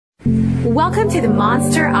Welcome to the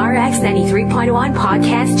Monster RX 93.1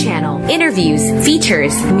 podcast channel. Interviews,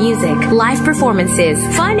 features, music, live performances,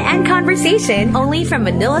 fun and conversation only from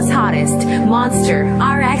Manila's hottest, Monster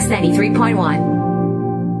RX 93.1.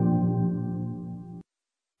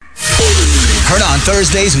 Heard on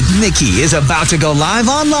Thursdays with Nikki is about to go live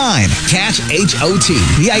online. Catch HOT,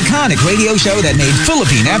 the iconic radio show that made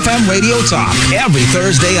Philippine FM radio talk, every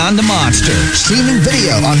Thursday on The Monster. Streaming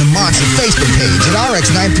video on the Monster Facebook page at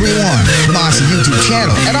RX931, the Monster YouTube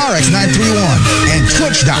channel at RX931, and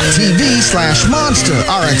twitch.tv/Monster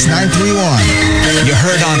RX931. You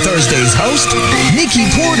heard on Thursday's host, Nikki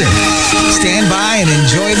Porter. Stand by and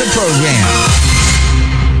enjoy the program.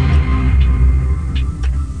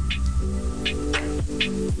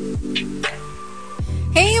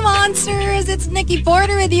 Hey Monsters, it's Nikki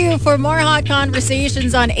Porter with you for more hot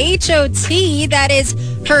conversations on HOT. That is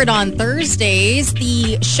Heard on Thursdays,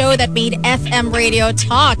 the show that made FM radio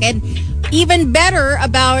talk. And even better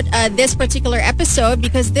about this particular episode,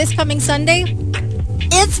 because this coming Sunday,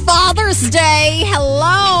 it's Father's Day.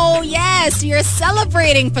 Hello. Yes, you're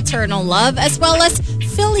celebrating paternal love as well as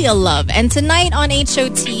filial love. And tonight on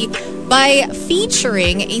HOT, by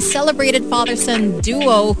featuring a celebrated father-son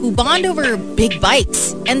duo who bond over big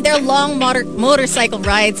bikes and their long motorcycle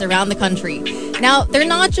rides around the country. Now, they're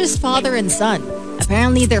not just father and son.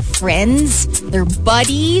 Apparently, they're friends, they're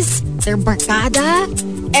buddies, they're barkada,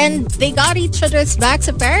 and they got each other's backs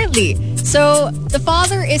apparently. So, the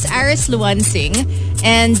father is Aris Luansing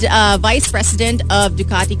and Vice President of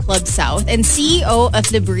Ducati Club South and CEO of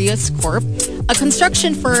Librios Corp, a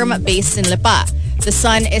construction firm based in Lipa. The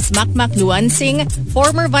son is Makmak Luansing,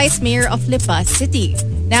 former Vice Mayor of Lipa City.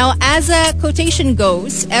 Now, as a quotation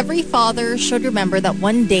goes, every father should remember that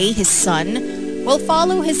one day his son will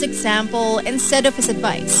follow his example instead of his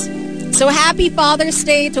advice. So happy Father's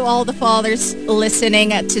Day to all the fathers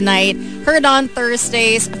listening tonight. Heard on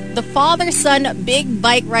Thursdays, the father-son big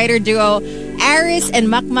bike rider duo, Aris and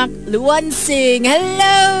Makmak Luansing.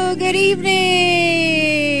 Hello, good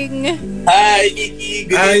evening. Hi, Nikki.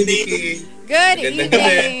 Good evening. Good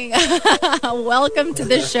evening. Welcome to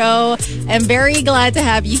the show. I'm very glad to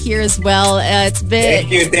have you here as well. It's been...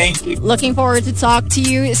 Thank you. Looking forward to talk to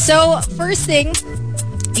you. So, first thing,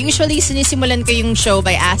 usually sinisimulan ko yung show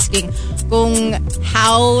by asking kung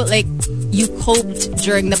how you coped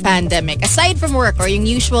during the pandemic. Aside from work or yung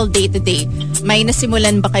usual day-to-day, may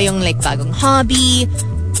nasimulan ba kayong bagong hobby,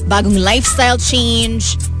 bagong lifestyle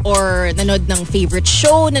change, or nanood ng favorite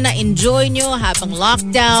show na na-enjoy nyo habang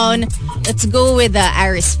lockdown? Let's go with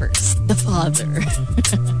Aris first, the father.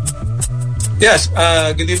 Yes,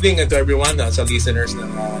 good evening to everyone, sa listeners ng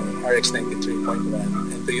RX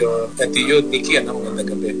 93.1. And to you, Nikki, magandang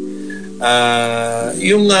gabi.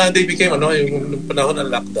 They became, yung panahon ng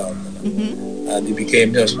lockdown, they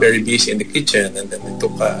became very busy in the kitchen, and then they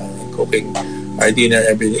took cooking our dinner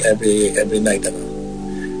every night.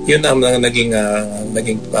 Yun ang naging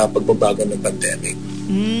pagbabago ng pandemic.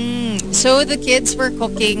 So the kids were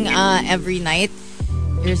cooking every night,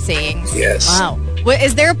 you're saying? Yes. Wow. Well,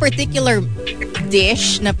 is there a particular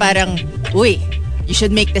dish na parang, uy, you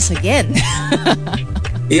should make this again?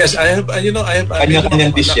 Yes, I have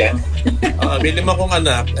kanya-kanyang dish yan. May 5 kong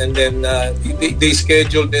anak, and then they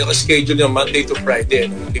schedule yung Monday to Friday,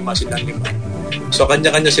 5 silang 5. So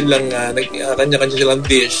kanya-kanya silang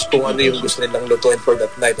dish kung ano yung gusto nilang lutuin for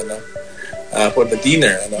that night, for the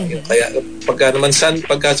dinner. Kaya pagka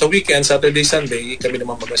sa weekend, Saturday, Sunday, kami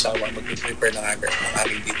naman mag-asawa mag-prepare ng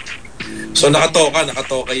aming dinner. So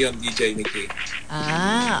nakatoka yun, DJ Nikki.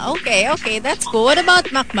 Okay, that's cool. What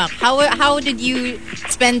about Makmak? How did you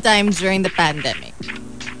spend time during the pandemic?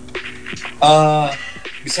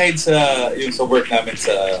 Besides yung sa work namin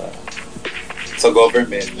sa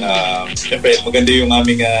government, syempre maganda yung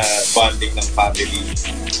aming bonding ng family.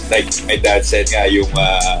 Like my dad said nga, yung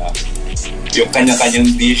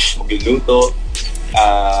kanya-kanyang dish magluluto,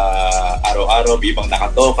 araw-araw ibang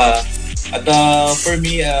nakatoka. At for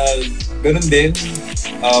me, ganun din,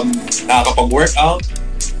 nakakapag-workout,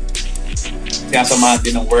 sinasamahan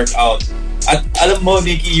din ng workout. At alam mo,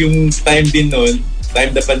 Nikki, yung time din nun,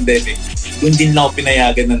 time the pandemic, doon din lang ako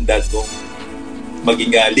pinayagan ng dad kong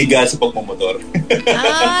maging liga sa pagmumotor.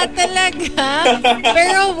 Talaga?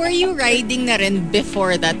 Pero were you riding na rin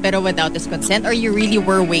before that pero without his consent, or you really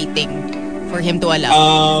were waiting for him to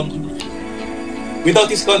allow?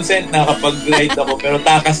 Without his consent, nakapag-ride ako pero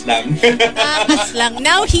takas lang. Takas lang.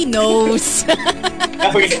 Now he knows.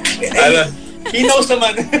 He knows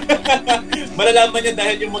naman. Malalaman niya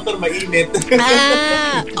dahil yung motor mainit.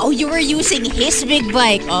 You were using his big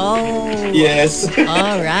bike. Oh. Yes.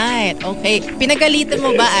 Alright. Okay. Pinagalitan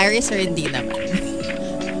mo ba, Aris, or hindi naman?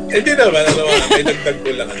 Hindi naman, may dagdag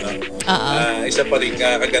ko lang, isa pa rin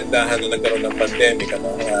kagandahan na nagkaroon ng pandemic,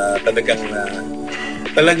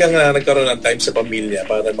 talagang nagkaroon ng time sa pamilya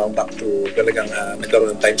para naman back to talagang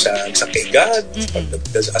nagkaroon ng time sa kay God,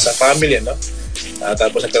 as a family, no?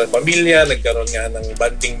 Tapos nagkaroon ng pamilya, nagkaroon nga ng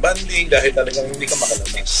banding dahil talagang hindi ka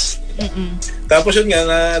makalabas. Tapos yun nga,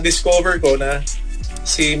 na-discover ko na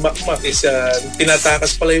si Macmac is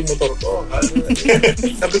tinatakas pala yung motor ko.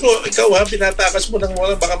 Sabi ko, ikaw pinatakas mo ng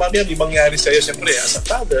wala, baka mamaya may mangyari sa'yo. Siyempre, as a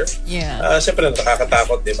father, siyempre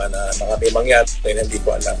nakakatakot, di ba, na baka may mangyari na hindi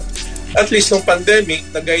ko alam. At least nung pandemic,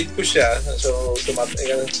 nag-guide ko siya. So,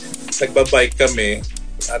 nagbabike kami.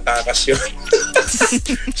 Atakas yun.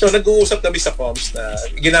 So, nag-uusap kami sa comms na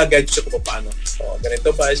ginaguide ko siya kung paano.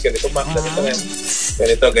 Ganito ba, ganito Mac,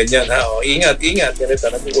 ganito, ganyan. Ingat, ganito.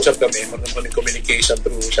 Nag-uusap kami. Meron communication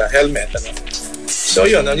through sa helmet. So,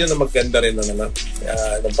 yun ang maganda rin ng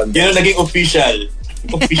pandemic. Yun ang naging official.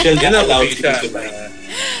 Official na allowed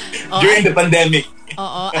during the pandemic.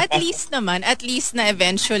 Oo, at least na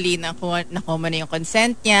eventually nakuha mo na yung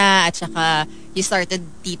consent niya at saka you started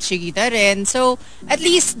teaching you rin. So, at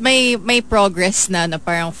least may progress na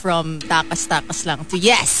parang from takas lang to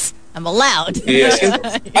yes, I'm allowed. Yes.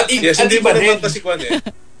 Hindi mo naman kasi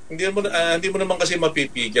hindi mo naman kasi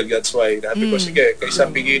mapipigil. That's why sabi ko, sige, kaysa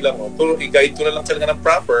pigilan mo, i-guide ko na lang talaga ng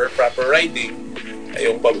proper riding.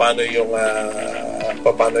 Yung paano yung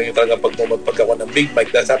talaga pag ako ng big bike.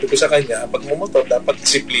 Dahil sabi ko sa kanya, pag mumotor, dapat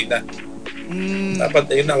disiplina. Dapat,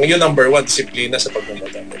 yun number 1, disiplina sa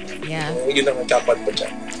pagmumotor. Yeah. Yun ang dapat mo dyan.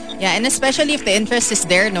 Yeah, and especially if the interest is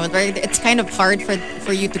there, no, it's kind of hard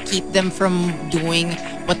for you to keep them from doing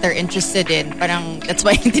what they're interested in. Parang, that's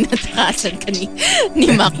why tinatakasan ka ni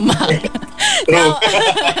Macmac.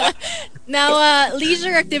 Now,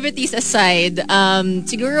 leisure activities aside,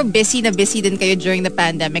 siguro busy din kayo during the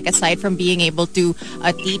pandemic aside from being able to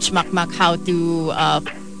teach Macmac how to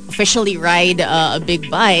officially ride a big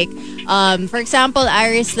bike. For example,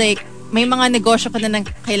 Iris, like, may mga negosyo ka na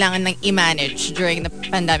kailangan ng i-manage during the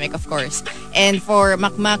pandemic, of course. And for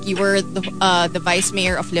Macmac, you were the vice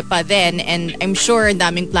mayor of Lipa then, and I'm sure ang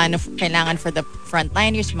daming plan of kailangan for the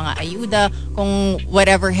frontliners, mga ayuda, kung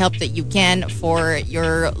whatever help that you can for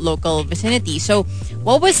your local vicinity. So,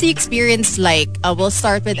 what was the experience like? We'll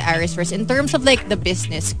start with Iris first. In terms of like the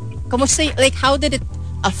business, kamusta, like how did it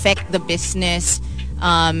affect the business?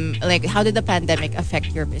 Like how did the pandemic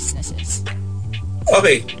affect your businesses?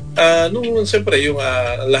 Okay. Nung siyempre yung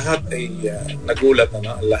lahat ay nagulat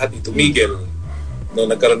na, lahat ay tumigil.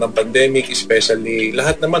 Nung nagkaroon ng pandemic, especially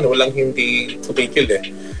lahat naman walang hindi tumigil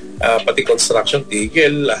pati construction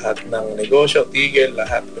tigil, lahat ng negosyo tigil,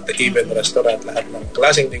 lahat, even restaurant, lahat ng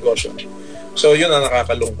klaseng negosyo. So yun ang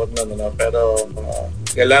nakakalungkot na, pero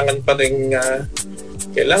kailangan pa rin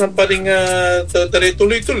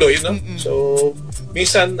tuloy-tuloy, no? So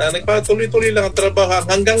minsan nagpatuloy-tuloy lang ang trabaho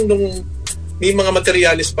hanggang nung may mga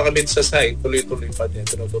materialis pa kami sa site, tuloy-tuloy pa din.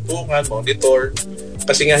 Tinututungan, monitor,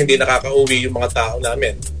 kasi nga hindi nakaka-uwi yung mga tao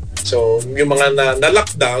namin. So, yung mga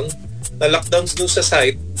na-lockdowns dun sa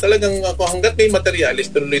site, talagang hanggat may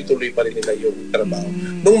materialis, tuloy-tuloy pa rin nila yung trabaho.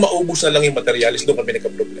 Nung maubos na lang yung materialis, doon kami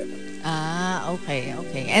nagka-problema.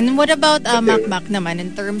 Okay. And what about Macmac naman,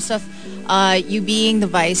 in terms of you being the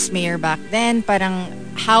vice mayor back then, parang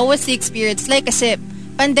how was the experience like? Kasi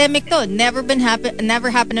pandemic to, never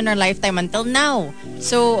happened in our lifetime until now.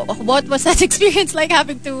 So, what was that experience like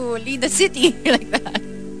having to lead the city like that?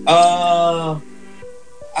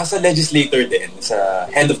 As a legislator din, sa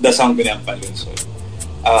head of the Sangguniang Palunsod,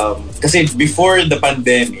 kasi before the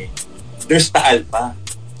pandemic, there's Taal pa.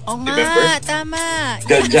 Nga, tama.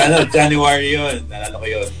 January yun, nalala ko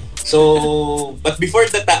yun. So, but before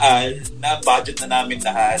the Taal, na-budget na namin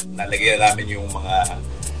lahat, nalagay na namin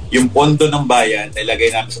yung pondo ng bayan,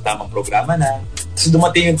 nilagay namin sa tamang programa na. So,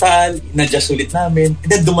 dumating yung Taal, in-adjust ulit namin. And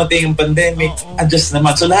then, dumating yung pandemic, adjust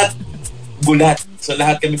naman. So, lahat gulat. So,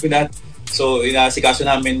 kami gulat. So, inasikaso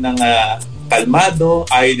namin ng kalmado.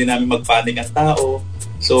 Ayaw din namin magpanik ang tao.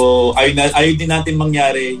 So, ayaw din natin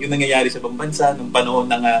mangyari yung nangyayari sa ibang bansa nung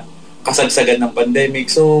panahon ng kasagsagan ng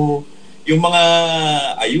pandemic. So, yung mga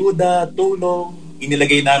ayuda, tulong,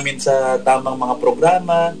 inilagay namin sa tamang mga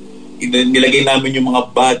programa. Nilagay namin yung mga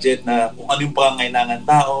budget na kung ano yung pangangailangan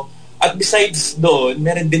tao. At besides doon,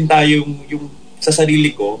 meron din tayong yung sa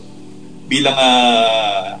sarili ko bilang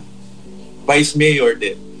vice mayor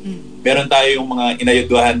din. Meron tayong mga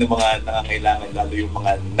inayudahan ng mga nangangailangan, lalo yung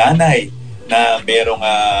mga nanay na merong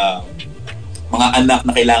mga anak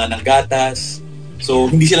na kailangan ng gatas. So,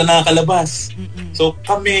 hindi sila nakakalabas. So,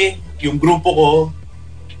 kami, yung grupo ko,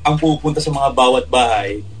 ang pupunta sa mga bawat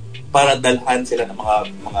bahay para dalhan sila ng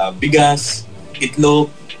mga bigas, itlog,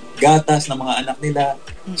 gatas ng mga anak nila.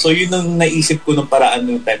 So yun ang naisip ko nung paraan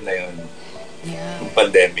nung time na yun. Yeah. Yung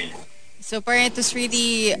pandemic. So parang it was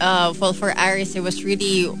really, well, for Aris, it was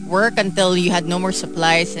really work until you had no more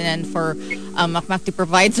supplies, and then for Makmak to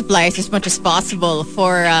provide supplies as much as possible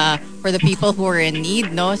for the people who were in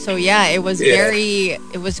need, no? So yeah, it was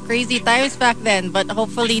it was crazy times back then, but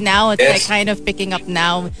hopefully now it's like kind of picking up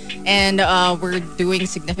now, and we're doing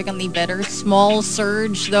significantly better. Small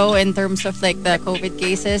surge though in terms of like the COVID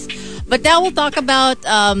cases. But now we'll talk about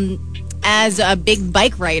as big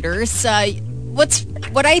bike riders.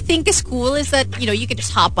 What I think is cool is that, you know, you can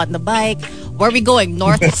just hop on the bike. Where are we going?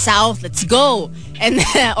 North, south? Let's go. And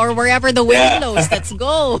or wherever the wind blows, let's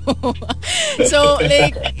go. So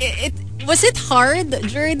like, was it hard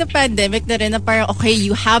during the pandemic na rin na parang, okay,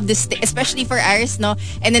 you have this, especially for Aris, no?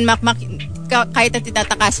 And then Makmak, kahit at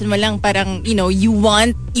itatakasan mo lang, parang, you know, you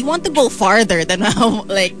want to go farther than how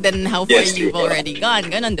far you've already gone.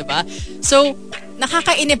 Ganon, diba? So,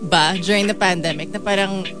 nakakainip ba during the pandemic na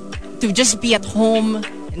parang to just be at home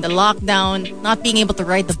in the lockdown, not being able to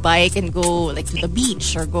ride the bike and go like to the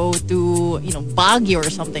beach or go to, you know, Baguio or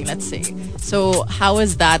something, let's say. So, how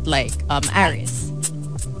is that like, Aris?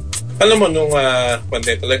 Alam mo, nung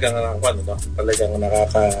talagang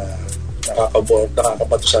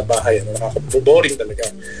nakakabato sa bahay, nakakaboring talaga.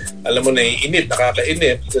 Alam mo, naiinip,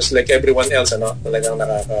 nakakainip, just like everyone else, talagang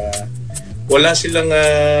wala silang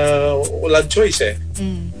walang choice eh.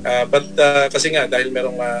 But kasi nga dahil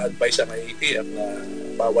merong advice ang IATF na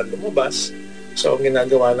bawal lumabas, so ang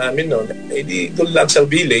ginagawa namin noon, doon lang sa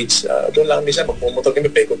village, doon lang minsan magpumotor kami,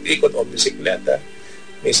 paikot-ikot o bisikleta,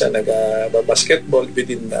 minsan nag-basketball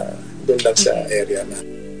within doon lang sa area na.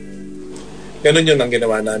 Ganun yun ang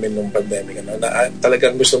ginawa namin nung pandemic, na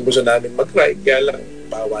talagang gustong-gusto namin mag-ride, kaya lang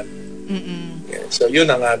bawal. Yeah, so yun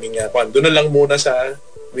ang aming doon na lang muna sa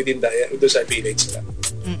within doon sa village lang.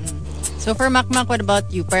 So for Makmak, what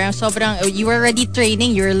about you? Parang sobrang, you were already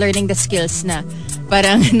training, you were learning the skills na.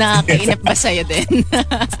 Parang nakakainip ba sa'yo din?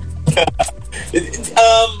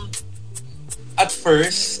 At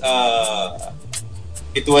first,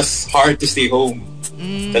 it was hard to stay home.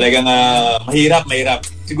 Talagang mahirap.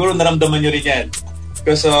 Siguro naramdaman nyo rin yan.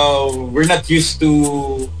 Because we're not used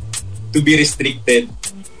to be restricted.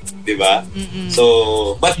 Diba?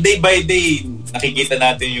 So, but day by day, nakikita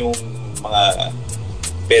natin yung mga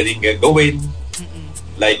pwedeng gagawin.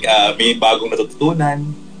 Like, may bagong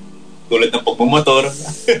natutunan. Tulad ng pagmumotor.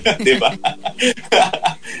 Diba?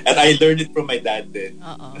 And I learned it from my dad then.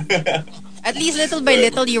 At least little by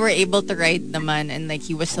little, you were able to ride naman, and like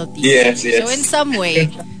he was still teaching. Yes. So in some way,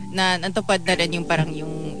 natupad na rin yung parang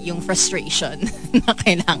yung frustration na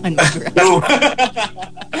kailangan mag-ride.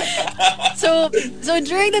 So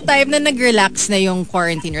during the time na nag-relax na yung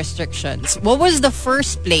quarantine restrictions, what was the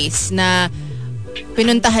first place na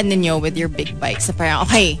pinuntahan ninyo with your big bikes? So parang,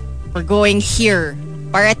 okay, we're going here.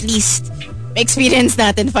 Para at least experience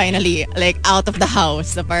natin finally, like out of the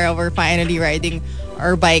house. So para we're finally riding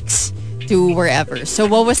our bikes to wherever.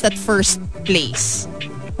 So what was that first place?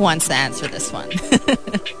 Who wants to answer this one?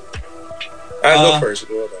 I'll go first.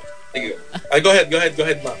 Go ahead. Go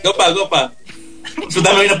ahead, Ma. Go pa. So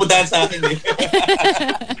dami rin napuntahan sa akin eh.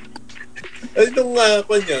 Itong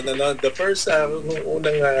the first, nung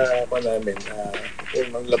unang namin,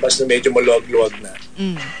 unang labas na medyo maluwag-luwag na.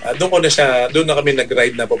 Doon na kami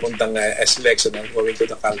nag-ride na papuntang SLEX and going to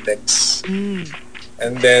the Caltex.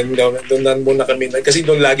 And then, doon na muna kami, kasi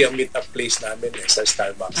doon lagi ang meet-up place namin sa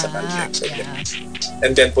Starbucks sa Caltex.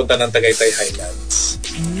 And then, punta ng Tagaytay Highlands.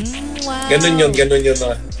 Wow. Ganun yun. Ganun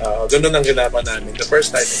ang ginawa namin. The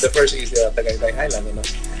first is Tagaytay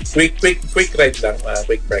Highlands. Quick ride lang,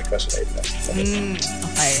 quick breakfast ride lang.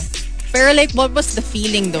 Okay. Pero like, what was the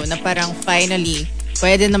feeling though na parang finally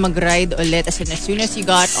pwede na mag-ride ulit as soon as you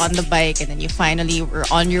got on the bike and then you finally were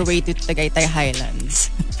on your way to Tagaytay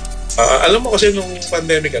Highlands? Alam mo kasi nung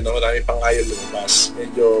pandemic, marami pang ayaw lumabas.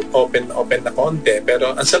 Medyo open na konti.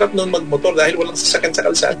 Pero ang sarap nun magmotor dahil walang sasakyan sa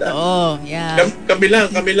kalsada. Oh, yeah. Kami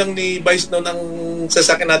lang ni Vice ng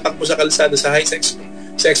sasakyan natakbo sa kalsada sa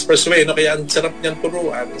sa expressway, kaya ang sarap niyang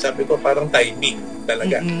turuan. Sabi ko, parang timing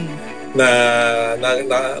talaga. Na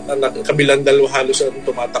kabilang dalawa halos ang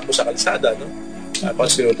tumatakbo sa kalsada,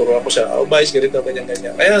 Tapos tinuturuan ko siya, Vice, ganito, ganyan.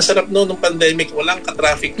 Kaya ang sarap nung pandemic, walang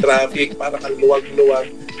ka-traffic, parang ang luwag-luwag.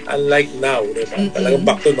 Unlike now, diba? Talagang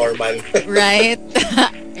back to normal. Right?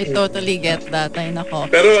 I totally get that. Ay, nako.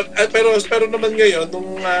 Pero naman ngayon,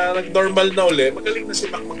 nung nag-normal na uli, magaling na si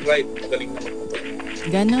Mac mag-ride. Magaling na mag-motor.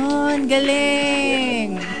 Ganon,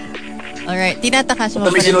 galing. Alright, tinatakas mo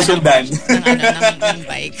Basta may sinusundan. ng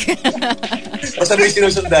bike. Basta may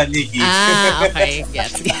sinusundan, Nikki. Okay.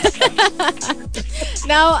 Yes.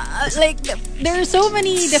 Now, there are so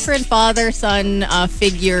many different father-son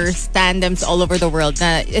figures, tandems all over the world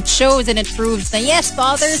na it shows and it proves that yes,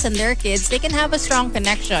 fathers and their kids, they can have a strong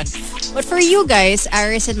connection. But for you guys,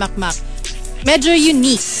 Aris and Makmak, medyo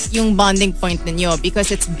unique yung bonding point ninyo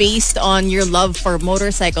because it's based on your love for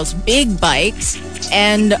motorcycles, big bikes,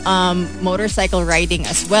 and motorcycle riding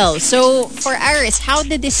as well. So, for Aris, how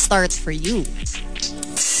did this start for you?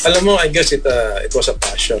 Alam mo, I guess it was a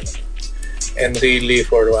passion. And really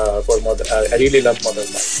I really love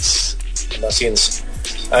motorbikes. Since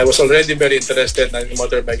I was already very interested in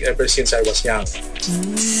motorbike ever since I was young.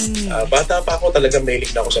 Bata pa ako, talaga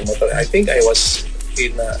mahilig na ako sa motor. I think I was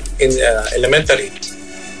in elementary.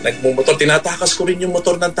 Nagmumotor, tinatakas ko rin yung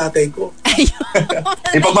motor ng tatay ko.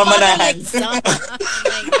 Ipagmamanahan. Oh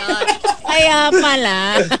my God. Kaya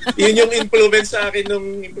pala. Yun yung influence sa akin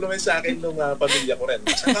nung pamilya ko rin.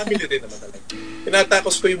 Sa family rin naman talaga.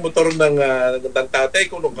 Tinatakos ko yung motor ng tatay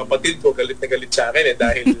ko, nung kapatid ko, galit na galit sa akin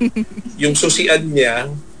dahil yung susian niya,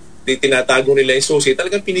 tinatago nila yung susi.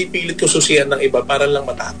 Talagang pinipilit ko susian ng iba para lang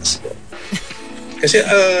matakas ko. Kasi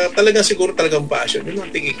talagang siguro talagang passion. Yun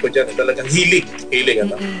ang tingin ko dyan. Talagang hilig.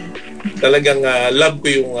 Ano? Talagang love ko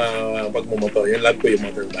yung pagmumotor. Yung love ko yung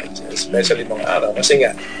motorbike. Especially nung araw. Kasi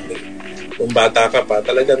nga, kung bata ka pa,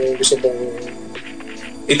 talagang gusto mong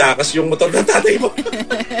itakas yung motor ng tatay mo.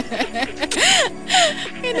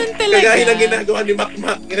 Ganun talaga. Kagaya ng ginagawa ni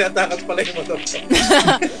Makmak, ginatakas pala yung motor ko.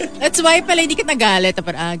 That's why pala hindi ka nagalit.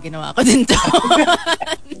 Ginawa ko din to.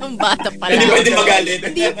 Nung bata pala. Hindi pwede magalit.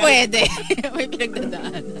 Hindi pwede. May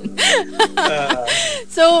pinagdadaanan.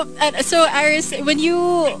 So Aris, when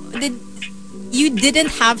you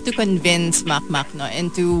didn't have to convince Makmak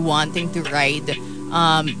into wanting to ride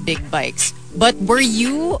big bikes. But were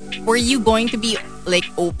you going to be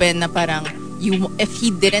open na parang if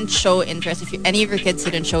he didn't show interest, if any of your kids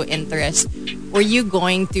didn't show interest, were you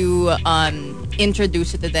going to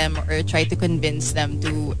introduce it to them or try to convince them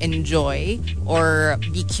to enjoy or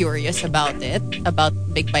be curious about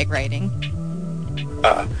big bike riding?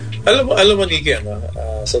 Alam mo Nikki,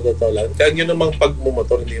 sa totoo lang, kaya yun namang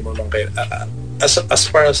pagmumotor, hindi mo naman kayo, as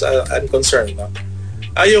far as I'm concerned,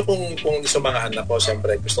 ayaw kung sa mga anak ko,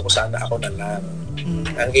 siyempre, gusto ko sana ako na lang.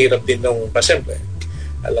 Ang hirap din nung, siyempre,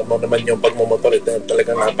 alam mo naman yung pagmumotor, ito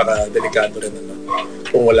talagang napaka-delikado rin.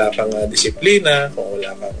 Kung wala kang disiplina, kung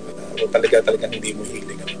wala kang, talagang hindi mo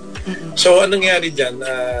hiling. So, anong nangyari dyan,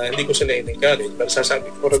 hindi ko sila in-encourage, pero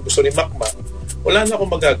sasabi ko, gusto ni Makmak, wala na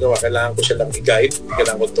akong magagawa. Kailangan ko silang i-guide,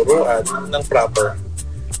 kailangan ko turuan ng proper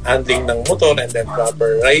handling ng motor and then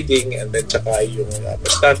proper riding and then tsaka yung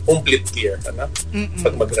basta complete gear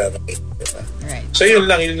pag mag-ride. Right. So yun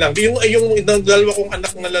lang. Yung dalawa kong anak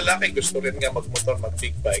na lalaki gusto rin nga mag-motor,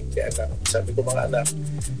 mag-big bike. Kaya lang, sabi ko mga anak,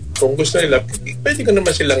 kung gusto nila, pwede ko naman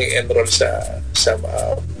silang i-enroll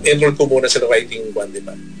enroll ko muna sa riding one, di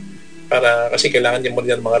ba? Kasi kailangan niya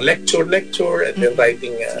muna mga lecture and then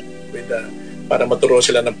riding para maturo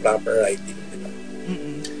sila ng proper riding.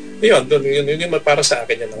 Yun para sa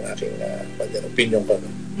akin yan ang aking opinion ko.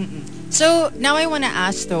 So, now I want to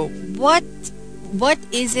ask though, what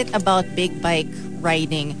is it about big bike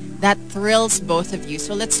riding that thrills both of you?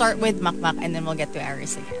 So, let's start with Makmak and then we'll get to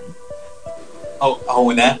Aris again. Oh,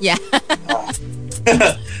 ako muna? Yeah.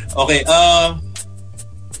 Okay,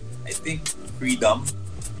 I think freedom.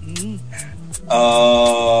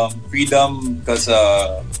 Freedom because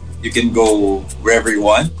you can go wherever you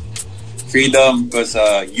want. Freedom because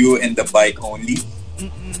you and the bike only.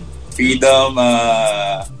 Freedom,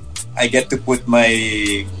 I get to put my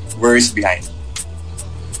words behind.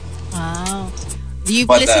 Wow. Do you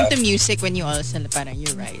listen to music when you also parang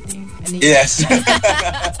you're riding? Yes.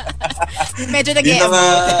 Medyo yun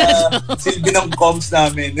ang silbi ng comms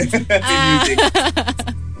namin. Music.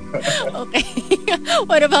 Okay.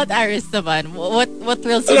 What about Aris naman? What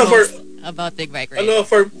thrills you most about big bike riding?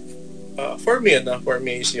 For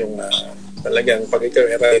me is yung talagang pag ikaw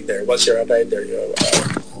ay rider, once you're a rider,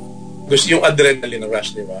 gusto yung adrenaline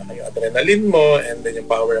rush, di ba? Yung adrenaline mo and then yung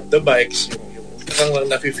power of the bikes, yung parang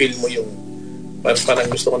nafe-feel mo yung parang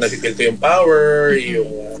gusto ko nafe-feel ko yung power,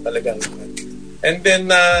 yung talagang and then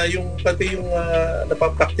yung pati yung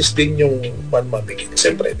napapractice din yung mabigin.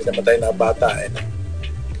 Siyempre, hindi naman tayo nabata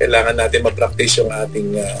kailangan natin ma-practice yung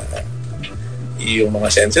ating yung mga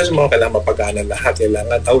senses mo, kailangan mapagana lahat,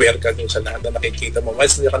 kailangan aware ka dun sa lahat na nakikita mo.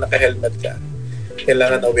 Once hindi ka naka-helmet ka,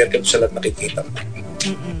 kailangan aware ka dun sa lahat nakikita mo.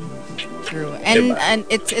 True. And and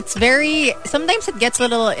it's very, sometimes it gets a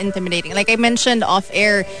little intimidating. Like I mentioned off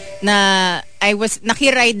air na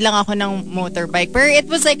nakiride lang ako ng motorbike. But it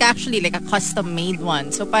was like actually like a custom-made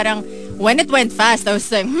one. So parang, when it went fast, I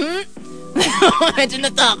was like, medyo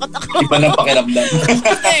natakot ako. Iba ng pakiramdam.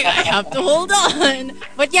 I have to hold on.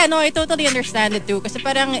 But yeah, no, I totally understand it too. Kasi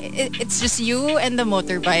parang, it's just you and the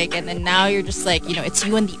motorbike. And then now you're just like, it's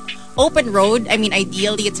you and the open road. I mean,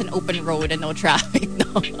 ideally, it's an open road and no traffic,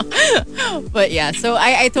 no? But yeah, so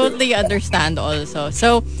I totally understand also.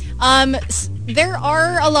 So, there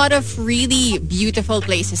are a lot of really beautiful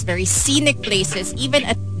places, very scenic places, even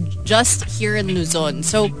just here in Luzon.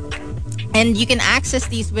 So, and you can access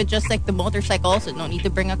these with just like the motorcycle also. No need to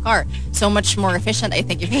bring a car. So much more efficient, I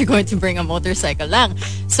think, if you're going to bring a motorcycle lang.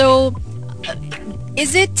 So,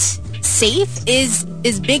 is it safe? Is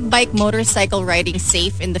big bike motorcycle riding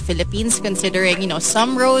safe in the Philippines, considering,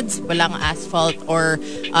 some roads walang asphalt or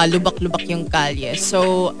lubak-lubak yung kalye?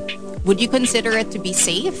 So, would you consider it to be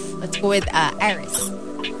safe? Let's go with Aris.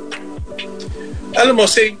 Alam mo,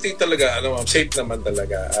 safety talaga. Safe naman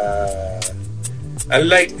talaga.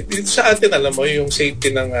 Unlike, dito sa atin, alam mo, yung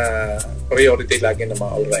safety ng priority lagi ng mga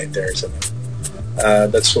all-riders.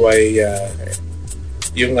 That's why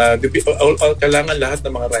kailangan lahat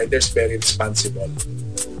ng mga riders very responsible.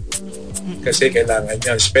 Kasi kailangan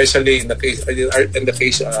yan. Especially in the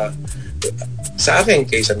case, sa aking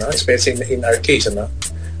case, especially in our case,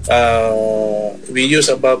 we use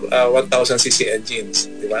above 1,000cc engines,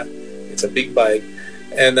 di ba? It's a big bike,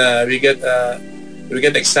 and we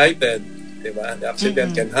get excited, di ba? The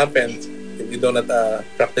accident can happen if we do not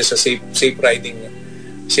practice a safe riding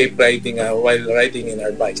while riding in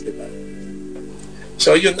our bikes, di ba?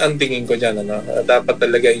 So yun ang tingin ko dyan, dapat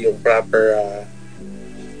talaga yung proper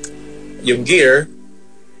yung gear,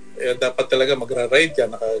 dapat talaga magra-ride ka,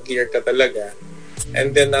 naka-gear ka talaga.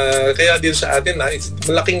 And then, kaya dito sa atin,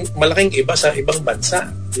 malaking iba sa ibang bansa.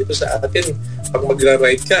 Dito sa atin, pag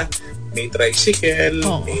magra-ride ka, may tricycle,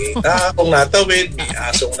 may taong natawid, may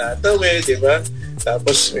asong natawid, di ba?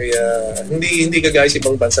 Tapos, hindi kagaya sa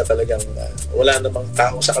ibang bansa talagang wala namang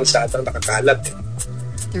taong sa kalsadang nakakalat.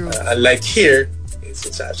 Unlike here,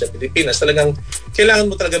 sa Pilipinas, talagang kailangan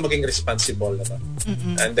mo talaga maging responsible.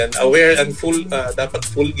 And then aware and dapat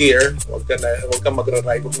full gear. Huwag ka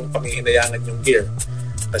magra-ride, huwag mong pangihinayangan yung gear.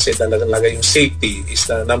 Kasi talaga yung safety is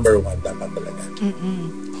the number one dapat talaga.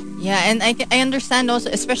 Yeah, and I understand also,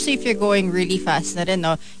 especially if you're going really fast na rin,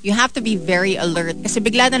 no? You have to be very alert. Kasi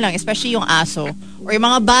bigla na lang, especially yung aso, or yung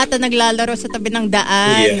mga bata naglalaro sa tabi ng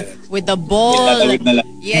daan with the ball.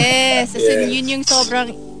 Yes, kasi yun yung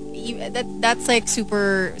sobrang that's like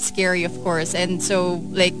super scary, of course, and so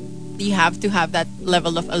like you have to have that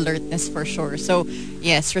level of alertness for sure. So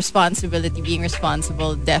yes, responsibility, being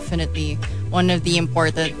responsible, definitely one of the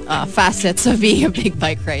important facets of being a big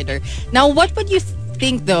bike rider. Now, what would you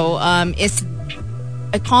think though is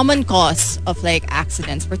a common cause of like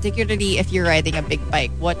accidents, particularly if you're riding a big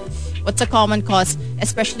bike? What's a common cause,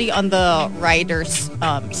 especially on the rider's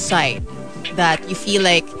side, that you feel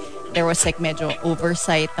like there was like medyo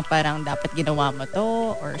oversight na parang dapat ginawa mo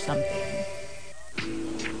to or something?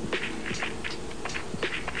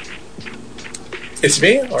 It's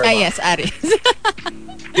me? Or yes, Aris.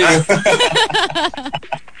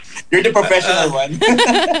 You're the professional one.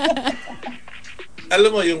 Alam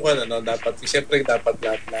mo yung dapat, siyempre dapat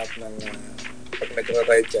lahat ng pag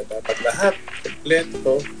nagra-ride ka, dapat lahat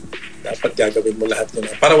kompleto, dapat gagawin mo lahat yun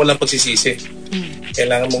para walang pagsisisi.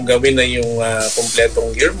 Kailangan mong gawin na yung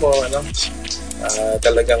kompletong gear mo,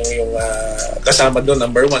 talagang yung kasama doon,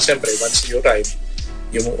 number one, siyempre, once you ride,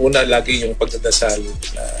 yung una lagi yung pagdadasal,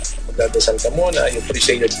 magdadasal ka muna, yung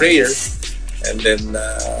pre-say your prayer, and then,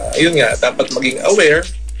 ayun nga, dapat maging aware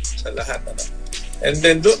sa lahat, And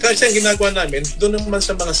then, kasi ang ginagawa namin, doon naman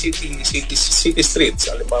sa mga city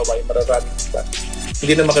streets, halimbawa, yung mararaming spot,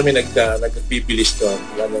 hindi naman kami nagbibilis doon,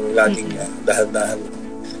 laging dahan-dahan.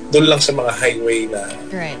 Doon lang sa mga highway na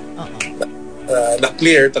na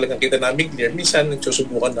clear, talagang kita namin clear. Minsan,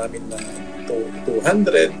 nagsusubukan namin na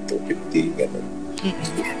 200, 250, gano'n.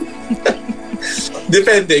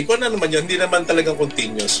 Depende. Kung ano naman yun, hindi naman talagang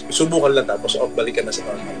continuous. Subukan lang tapos balikan na sa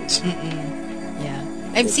normals. Yeah.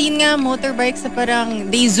 I've seen nga motorbikes na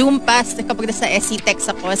parang they zoom past kapag nasa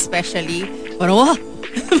SC-Tex ako especially. Parang,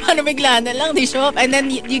 paano bigla na lang, they show up. And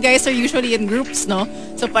then you guys are usually in groups, no?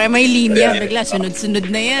 So parang may linya, bigla,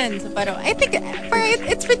 sunod-sunod na yan. So parang, I think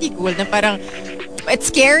it's pretty cool na parang,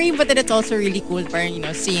 it's scary, but then it's also really cool parang,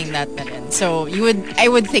 seeing that na rin. So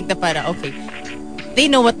I would think na parang, okay,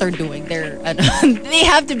 they know what they're doing. They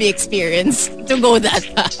have to be experienced to go that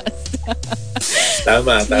fast.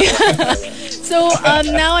 Tama. So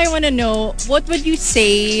now I want to know, what would you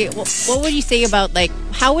say about, like,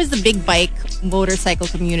 how is the big bike motorcycle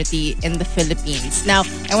community in the Philippines? Now,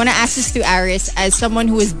 I want to ask this to Aris as someone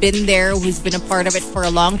who has been there, who's been a part of it for a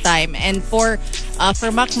long time, and for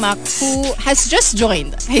Makmak, who has just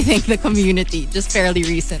joined, I think, the community just fairly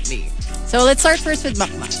recently. So let's start first with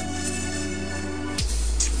Makmak.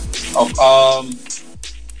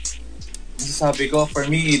 Sabi ko, for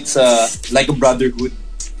me, it's like a brotherhood.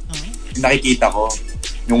 Yung nakikita ko,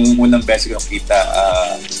 yung unang beses ko nakita,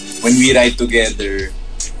 when we ride together,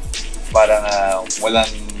 parang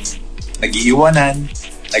walang nag-iiwanan,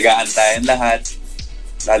 nag-aantayan lahat.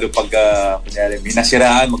 Lalo pag, kunyari, may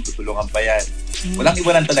nasiraan, magtutulungan pa yan. Walang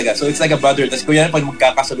iwanan talaga. So it's like a brother. Tapos kunyari, pag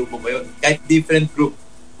magkakasalubong kayo, kahit different group,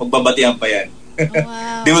 magbabatihan pa yan.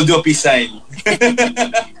 Wow. They will do a peace sign.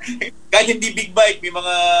 Kahit hindi big bike, may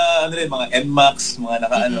mga mga NMAX, mga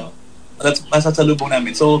naka-ano. That's masasalubong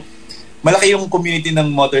namin. So, malaki yung community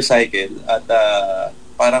ng motorcycle at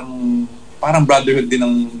parang brotherhood din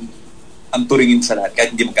ang turingin sa lahat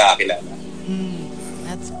kahit hindi magkakakilala.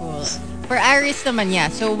 That's cool. For Aris naman, yeah.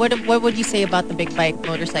 So what would you say about the big bike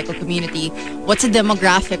motorcycle community? What's the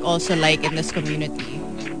demographic also like in this community?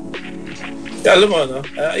 Yeah, alam mo, no?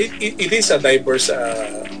 It is a diverse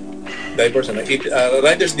riders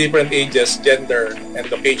different ages, gender, and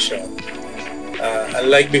location.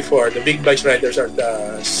 Unlike before, the big bike riders are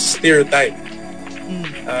the stereotype.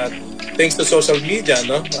 Thanks to social media,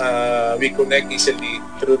 no, we connect easily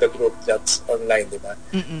through the group that's online, di ba?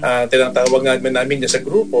 Tinatawag namin niya sa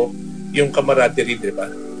grupo yung camaraderie, di ba?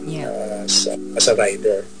 Yeah. As a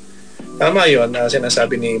rider. Tama yun,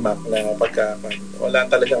 sinasabi ni Mac na pagka wala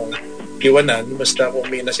talagang iwanan, basta kung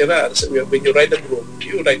may nasira, when you ride a group,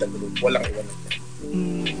 walang iwanan.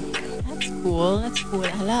 That's cool.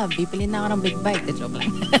 Hala, bibili na ako ng big bike. Joke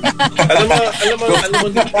lang. alam mo,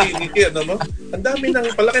 Nikki, ano mo? Ang dami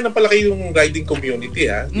palaki yung riding community,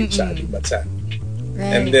 dito sa ating bansa.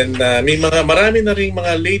 Right. And then, marami na rin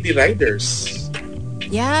mga lady riders.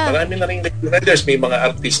 Yeah. Marami na rin lady riders. May mga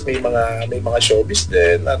artists, may mga showbiz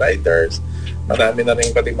din na riders. Marami na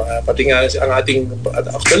rin pati nga ang ating,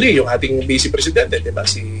 actually, yung ating vice presidente, di ba?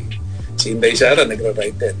 Si Inday Sara,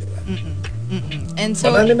 nagra-ride din, di ba? And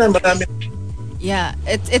so, marami. Yeah,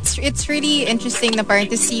 it's really interesting na parang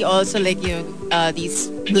to see also like these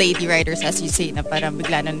lady riders, as you say, na parang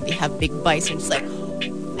bigla na they have big bikes, and it's like,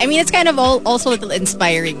 I mean, it's kind of also a little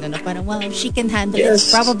inspiring, no? Parang, wow, if she can handle it,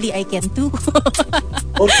 probably I can too.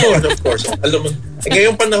 Of course. Alam mo,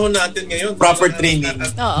 ngayong panahon natin ngayon, proper training.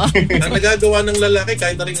 Ang nagagawa ng lalaki,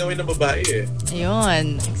 kahit na rin gawin ng babae eh.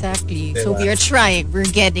 Ayun, exactly. Diba? So we are trying, we're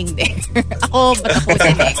getting there. Ako,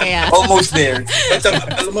 batapusin kaya. Almost there. But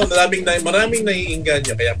alam mo, maraming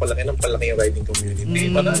naiinganyo, kaya palaki yung riding community.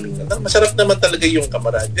 Masarap naman talaga yung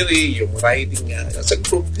camaraderie, yung riding as a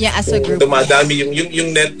group. Yeah, as a group. Dumadami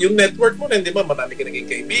yung network mo rin, di ba? Marami ka naging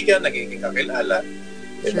kaibigan, naging kakilala.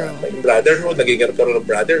 Diba? May brotherhood, naging karoon ng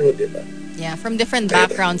brotherhood, di ba? Yeah, from different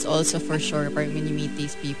backgrounds also, for sure, when you meet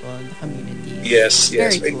these people in the community. Yes.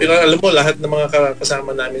 Cool. Pero alam mo, lahat ng mga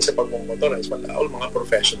kasama namin sa pagmumotor is all mga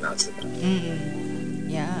professionals. Diba?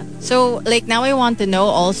 Yeah. So, like, now I want to know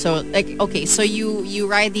also, like, okay, so you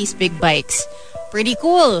ride these big bikes. Pretty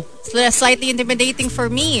cool. It's slightly intimidating for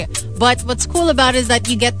me. But what's cool about it is that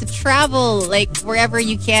you get to travel, like, wherever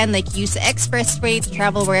you can, like, use the expressway to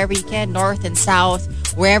travel wherever you can, north and south,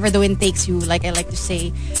 wherever the wind takes you, like I like to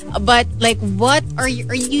say. But, like, what are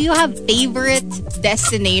you have favorite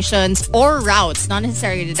destinations or routes? Not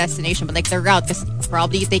necessarily the destination, but, like, the route. Because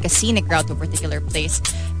probably you take a scenic route to a particular place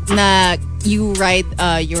na you ride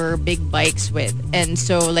your big bikes with. And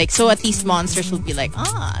so at least Monsters will be like,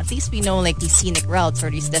 at least we know like these scenic routes or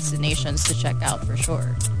these destinations to check out for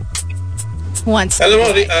sure. Who wants to Alam mo,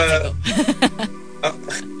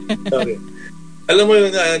 sorry. Alam mo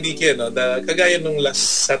yung Nikki, no? Kagaya nung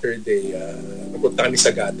last Saturday, napunta kami sa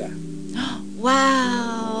Sagada.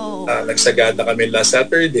 Wow! Nagsagada kami last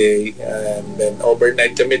Saturday, and then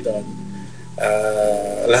overnight kami doon.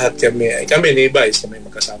 Lahat kami ni Vice, kami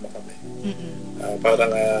magkasama kami.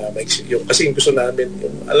 Parang kasi yung gusto namin,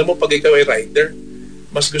 alam mo, pag ikaw ay rider,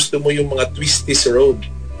 mas gusto mo yung mga twisties road.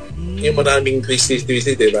 Yung maraming twisties,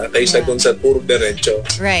 diba? Kaysa doon sa puro derecho.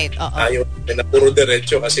 Right, Yung na puro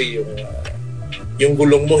derecho kasi yung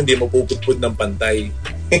gulong mo hindi mapuputpud ng pantay.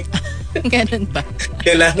 Ganun ba?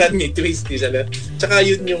 Kailangan may twisties. Tsaka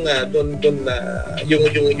yun yung doon na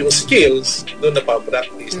yung skills doon na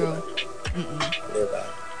pa-practice. Diba?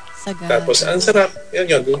 Sagada. Tapos ang sarap,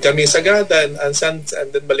 yun, doon kami Sagada, and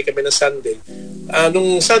then balik kami na Sunday.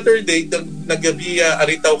 Nung Saturday, nag-via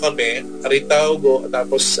Aritaw kami, Aritaw,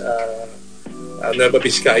 tapos Nueva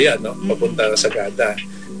Vizcaya, no? Papunta sa Sagada.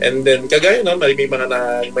 And then, kagaya no, may mga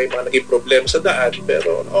naging problema sa daan,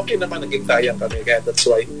 pero okay naman, naging tayang kami. Kaya that's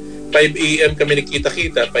why 5 a.m. kami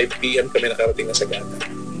nakita-kita, 5 p.m. kami nakarating na Sagada.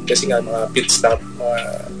 Kasi nga, mga pit stop,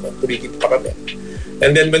 kumikita pa kami.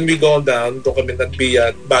 And then, when we go down, doon kami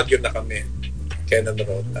nagbiyat, Baguio na kami. Cannon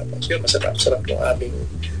Road. Tapos yun, masarap yung aming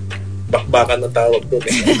bakbakan ng tawag doon.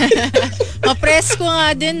 Mapress ko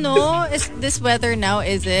nga din, no? Is this weather now,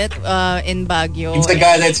 is it? In Baguio? In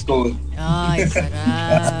Sagada, it's cold. Ay,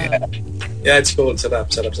 sarap. Yeah, it's cold.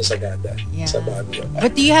 Sarap sa Sagada. Yeah. Sa Baguio.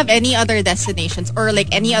 But do you have any other destinations or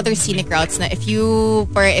like any other scenic routes na if you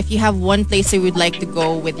have one place you would like to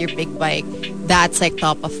go with your big bike, that's like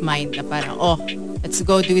top of mind na parang, let's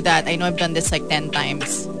go do that. I know I've done this like 10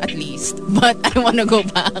 times at least, but I want to go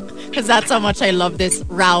back because that's how much I love this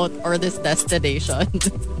route or this destination.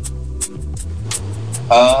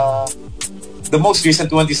 The most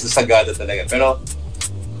recent one is the Sagada talaga. Pero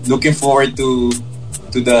looking forward to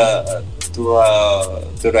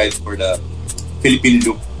ride for the Philippine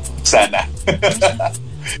Loop sana.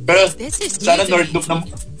 Pero sana North Loop na.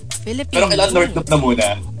 Philippine pero kailangan North Loop na muna.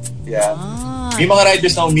 Yeah. May mga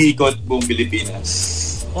riders na umiikot buong Pilipinas.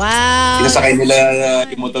 Wow. Sinasakay nila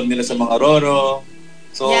yung motor nila sa mga Roro.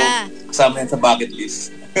 So, kasama yan sa bucket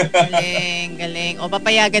list. Galing. O,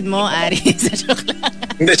 papayagan mo, Ari. Sa joke lang.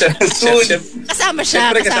 Hindi, Kasama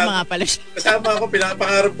siya. Kasama nga pala siya. Kasama ako.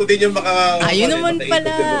 Pinapangarap ko din yung Ayun naman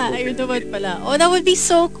pala. Oh, that would be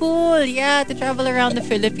so cool. Yeah, to travel around the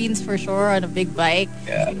Philippines for sure on a big bike.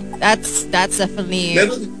 Yeah. That's definitely...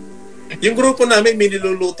 Yung grupo namin, may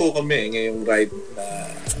niluluto kami ngayong ride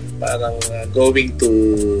na parang going to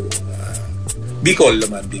Bicol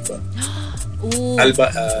naman, Bicol.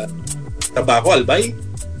 Tabaco, Albay.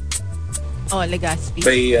 Legazpi.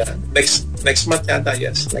 By next month yata,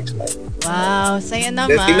 yes. Next month. Wow, saya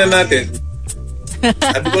naman. Tingnan natin.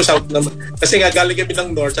 Sabi ko south naman. Kasi nga galing kami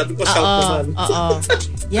ng north. Sabi ko south naman.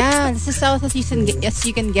 Yeah, this is south as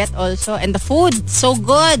you can get also. And the food, so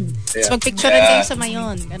good. Yeah. So magpicture kayo sa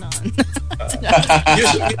Mayon. Ganon.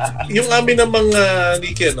 yung amin namang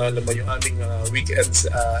Nikki, alam mo, yung aming weekends,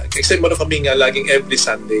 kasi meron kami nga laging every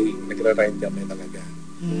Sunday nagra-ride kami talaga.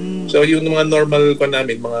 So yung mga normal ko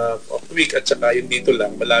namin, mga off-week at saka yung dito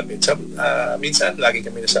lang, malapit. Minsan, lagi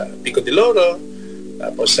kami sa Pico de Loro,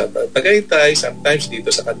 tapos sa Tagaytay, sometimes dito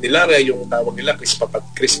sa Candelaria, yung tawag nila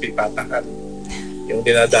crispy patahan. Yung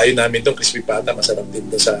dinadayo namin itong crispy pata, masarap din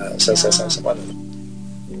doon sa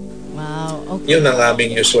Wow, okay. Yun ang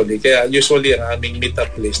aming usually. Kaya usually ang aming meet-up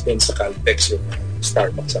place doon sa Caltex, yung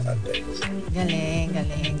Starbucks sa Caltex. Galing.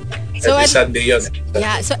 So every Sunday yun.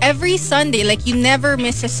 Yeah, so every Sunday, like you never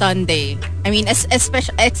miss a Sunday. I mean,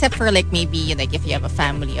 especially except for like maybe like if you have a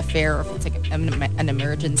family affair or if it's like an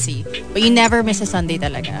emergency. But you never miss a Sunday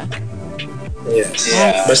talaga. Yes.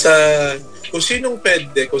 Yeah. Basta kung sinong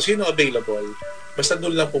pwede, kung sinong available, basta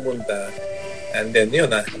doon lang pumunta. And then yun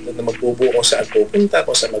doon na magbubuo kung saan pupunta,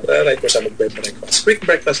 kung saan magra-ride, kung saan magbe-breakfast. Quick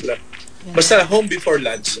breakfast lang. Yeah. Basta home before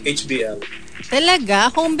lunch, HBL. Talaga?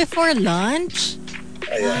 Home before lunch?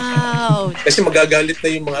 Ayan. Wow. Kasi magagalit na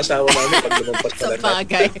yung mga asawa namin pag lumampas pala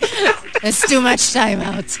natin. That's too much time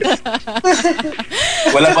out.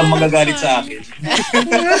 Wala pang magagalit sa akin.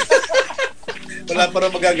 Wala pa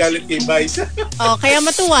rin magagalit kay Vice. Kaya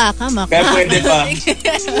matuwa ka, Maka. Kaya pwede pa.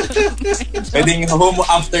 Pwedeng home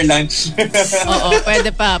after lunch.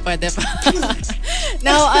 Pwede pa.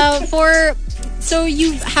 Now, so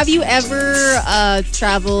have you ever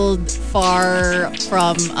traveled far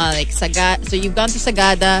from like Sagada? So you've gone to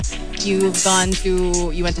Sagada, you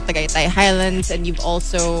went to Tagaytay Highlands, and you've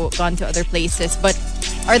also gone to other places. But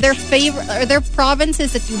are there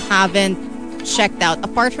provinces that you haven't checked out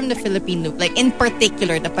apart from the Philippine Loop? Like in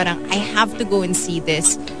particular, the parang I have to go and see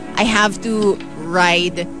this. I have to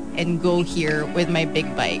ride and go here with my big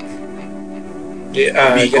bike.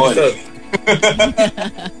 Ganito.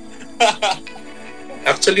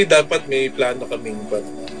 Actually, dapat may plano kaming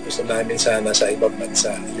gusto namin sana sa ibang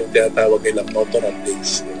bansa. Yung tinatawag nilang Motorrad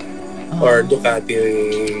Days. Or Ducati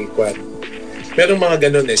Quad. Merong mga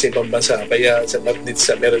ganun sa ibang bansa. Kaya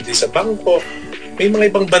meron din sa Bangkok. May mga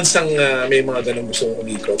ibang bansang may mga ganun gusto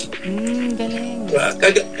umikot. Galing.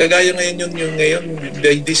 Kagaya ngayon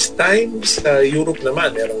by this time sa Europe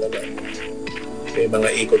naman, meron naman. May mga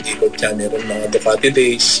ikot-ikot dyan. Meron mga Ducati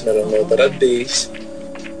Days, meron Motorrad Days.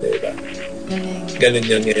 Diba? Ganun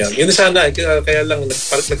yun ngayon. Yun sana, kaya lang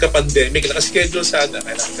nagka-pandemic. Nakaschedule sana,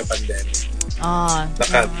 kaya nagka-pandemic.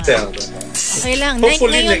 Okay lang.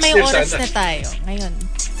 Ngayon may oras na tayo. Ngayon,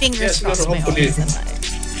 fingers crossed may oras na tayo.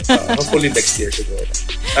 Hopefully next year siguro.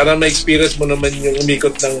 Para ma-experience mo naman yung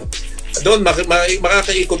umikot ng Doon,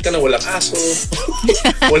 makakaikot ka na walang aso,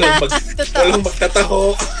 walang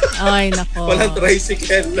magtataho, ay, nako. walang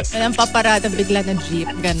tricycle. Walang paparada bigla na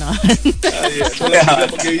jeep, gano'n. Walang bigla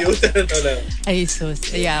mag-u-turn. Ay,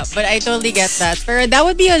 sus. Yeah, but I totally get that. Pero that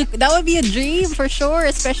would be a dream for sure,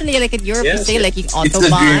 especially like in Europe, you say like yung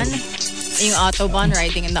Autobahn. Yung Autobahn,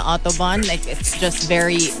 riding in the Autobahn, like it's just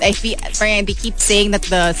very, I feel, they keep saying that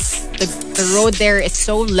the road there is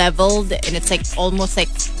so leveled and it's like almost like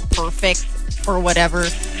perfect for whatever.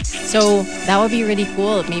 So that would be really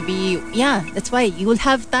cool. Maybe, yeah, that's why you will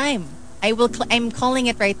have time. I'm calling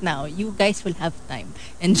it right now. You guys will have time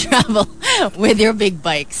and travel with your big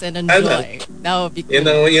bikes and enjoy. That would be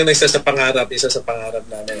cool. Yun isa sa pangarap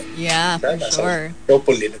namin. Yeah, for sure.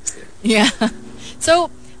 Hopefully next year. Yeah. So,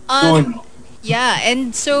 yeah,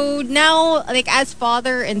 and so now, like as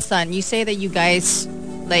father and son, you say that you guys,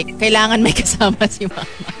 like, kailangan may kasama si mama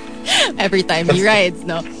every time he rides,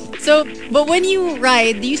 no? So, but when you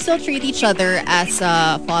ride, do you still treat each other as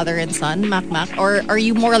father and son, Mac? Or are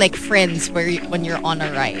you more like friends when you're on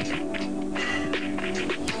a ride?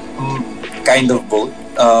 Kind of both.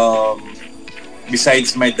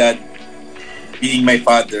 Besides my dad being my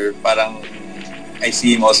father, parang I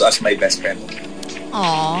see him also as my best friend.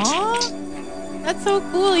 Aww. That's so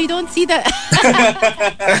cool. You don't see that.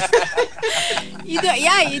 You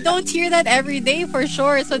don't hear that every day for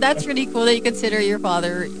sure. So that's really cool that you consider your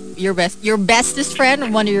father your bestest friend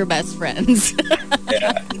or one of your best friends.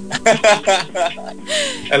 Yeah.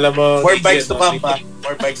 Alam mo, more bikes to come, pa.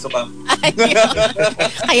 More bikes to come.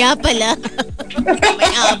 Kaya pala.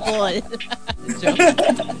 May apple.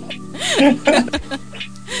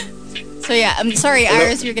 So yeah, I'm sorry,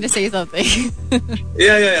 Iris, you're gonna say something.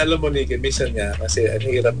 Yeah, alam mo, Nikki, minsan nga, kasi ang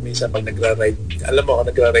hirap minsan pag nagra-ride. Alam mo,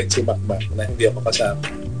 ako nagra-ride si Macmac na hindi ako kasama.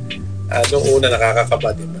 Nung una,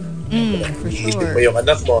 nakakakaba, di ba? For sure. Isip mo yung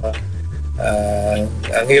anak mo,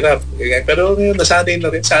 ang hirap. Pero ngayon, nasanay na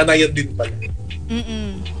rin. Sana yan din pala.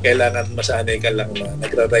 Kailangan masanay ka lang na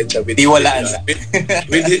nagra-ride siya with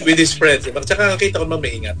his friends. Tsaka nakita ko naman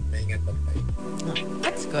maingat.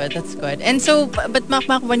 That's good. And so, but Mac,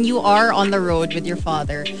 when you are on the road with your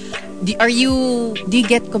father, do you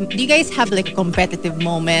guys have like a competitive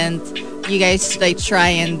moment? You guys like try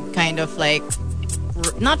and kind of like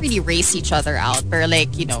not really race each other out, but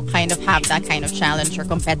like, kind of have that kind of challenge or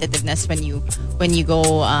competitiveness when you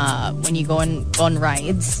go on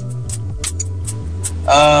rides?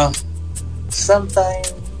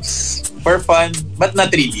 Sometimes for fun, but not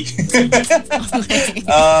really.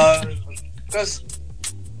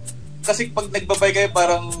 Kasi pag nagbabay kayo,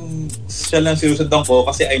 parang siya lang sinusundan ko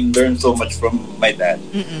kasi I learned so much from my dad.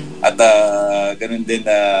 At ganun din,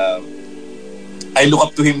 I look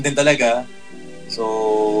up to him din talaga.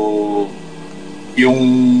 So, yung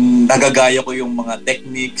nagagaya ko yung mga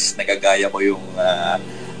techniques, nagagaya ko yung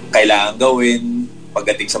kailangan gawin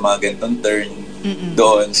pagdating sa mga ganitong turn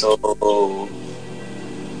doon. So,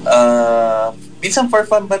 minsan for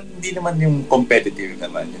fun, but hindi naman yung competitive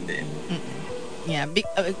naman. Hindi. Yeah,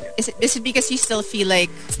 is it because you still feel like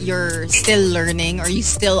you're still learning or you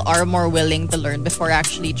still are more willing to learn before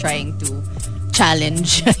actually trying to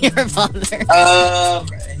challenge your father?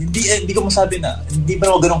 Hindi ko masabi na hindi pa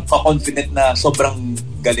ako ganun ka-confident na sobrang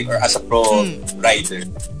galing or as a pro rider.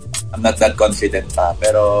 I'm not that confident pa.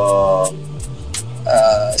 Pero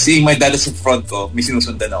seeing my dad as in front ko, may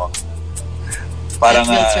sinusundan ako. Parang that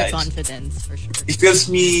builds your confidence for sure. It feels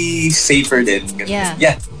me safer din.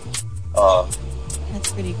 Yeah.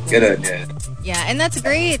 That's pretty cool. Good, yeah, and that's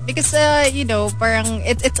great because parang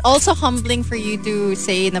it's also humbling for you to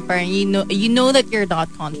say na parang you know that you're not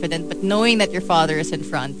confident, but knowing that your father is in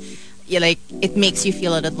front, it makes you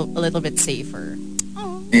feel a little bit safer.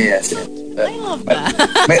 Oh. Yes. I love that.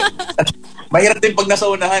 Mahirap din pag nasa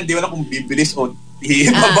unahan, di mo na kung bibilis o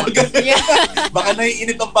hihimabagal. Baka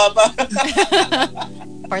naiinit ang papa.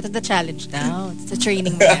 Part of the challenge now. It's the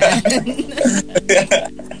training man.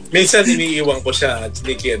 Minsan iniiwan ko siya,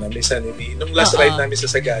 Nikki, minsan nung last ride namin sa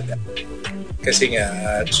Sagada. Kasi nga,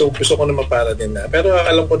 gusto ko naman para din na. Pero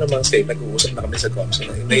alam ko naman nag-uusap na kami sa Coms.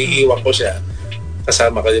 Naiiwan ko siya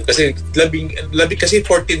kasama ko. Kasi kasi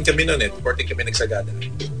 14 kami noon 14 kami nagsagada.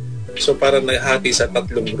 So parang nahati sa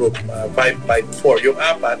tatlong group, 5-5-4. Yung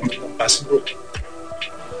 4, yung pass group.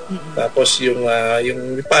 Tapos yung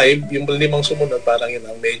 5, yung 5 sumunod, parang yun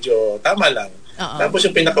ang medyo tama lang. Tapos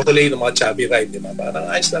yung pinakahuli ng mga chubby ride, di ba? Parang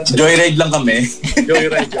ayos lang. Joyride lang kami.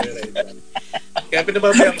 Joyride. Kaya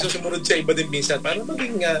pinababayaan ko sumunod sa iba din minsan para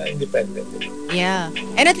maging independent. Yeah.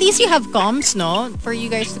 And at least you have comms, no? For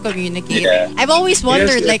you guys to communicate. Yeah. I've always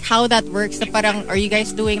wondered like how that works. Na parang, are you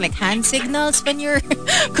guys doing like hand signals when you're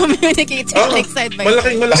communicating like side by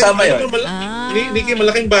side? Malaking kasama yun. Nikki,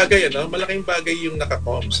 malaking bagay, ano? Malaking bagay yung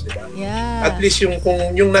naka-comms, di ba? Yeah. At least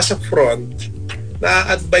kung yung nasa front,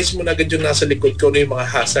 na-advise mo na agad yung nasa likod ko yung mga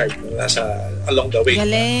hazard na nasa along the way.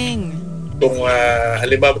 Galing. Kung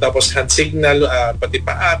halimbawa tapos hand signal, pati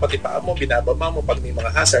paa mo, binababa mo pag may mga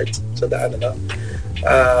hazards sa daan, ano?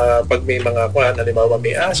 Pag may mga halimbawa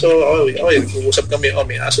may aso, uusap kami,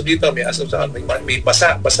 may aso dito, may aso saan, may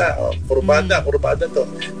basa, kurbada to.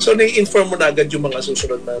 So nai-inform mo na agad yung mga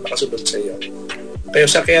susunod na nakasunod sa iyo.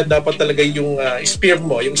 Kaya dapat talaga yung spear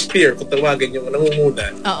mo, yung spear, kung tawagin yung nangunguna.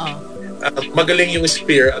 Magaling yung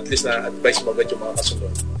spear, at least na advice mo agad yung mga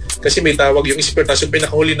kasunod. Kasi may tawag yung spear, tapos yung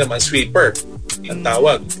pinakahuli naman, sweeper, ang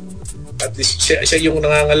tawag. At least siya yung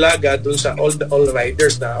nangangalaga dun sa all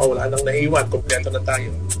riders na wala nang naiwan, kompleto na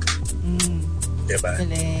tayo. Diba?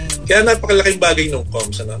 Kaya napakalaking bagay nung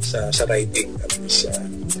comms sa riding. At least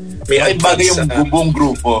may bagay yung buong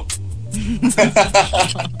grupo.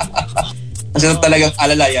 Kasi talagang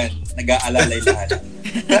alala yan. Nag-aalalay lahat.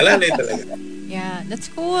 Alalay talaga. Yeah, that's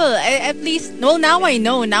cool. At least, well, now I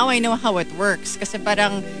know how it works. Kasi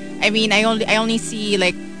parang, I mean, I only see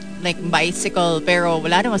like bicycle, pero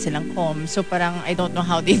wala naman silang comm. So parang, I don't know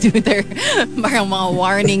how they do their parang mga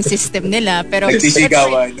warning system nila. Pero,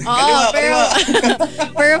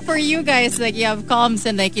 pero for you guys, like, you have comms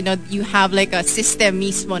and like, you know, you have like a system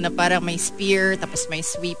mismo na parang may spear, tapos may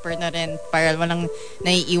sweeper na rin para walang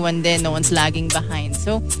naiiwan din, no one's lagging behind.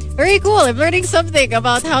 So, very cool. I'm learning something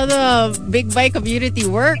about how the big bike community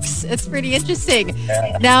works. It's pretty interesting.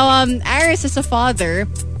 Now, Aris, as a father,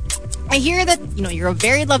 I hear that, you know, you're a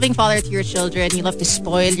very loving father to your children. You love to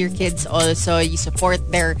spoil your kids also. You support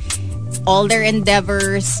all their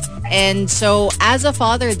endeavors. And so, as a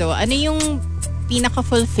father though, ano yung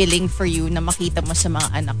pinaka-fulfilling for you na makita mo sa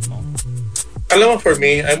mga anak mo? Alam mo, for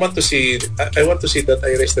me, I want to see that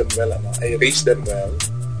I raise them well. I raise them well.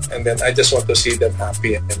 And then I just want to see them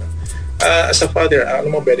happy. As a father,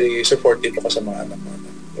 alam mo, very supportive ako sa mga anak mo.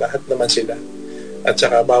 Lahat naman sila. At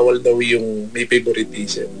saka bawal daw yung may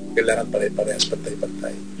favoritism. Kailangan pare-parehas,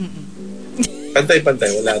 pantay-pantay.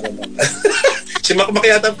 Pantay-pantay, wala naman. Si Makmak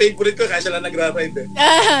yata ang favorite ko, kaya siya lang nagra-ride.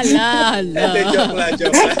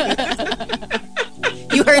 Joke lang.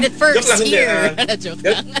 You heard it first here.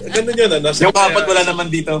 Ganun yun, ano? Yung kapat wala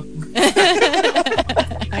naman dito.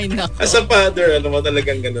 Ay, nako. As a father,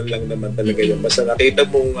 talagang ganun lang naman talaga yun. Basta nakita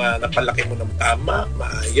mong napalaki mo ng tama,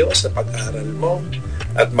 maayos sa pag-aaral mo,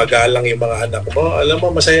 at magalang yung mga anak mo. Alam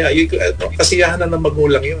mo, masaya. Kasiyahan na ng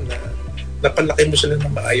magulang yun na napalaki mo sila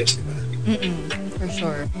ng maayos, di ba? For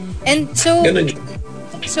sure. And so,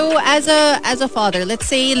 so as a father,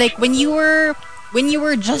 let's say like when you were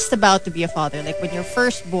just about to be a father, like when your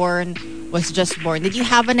firstborn was just born, did you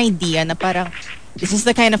have an idea na parang, this is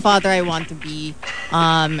the kind of father I want to be,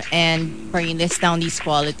 and parang list down these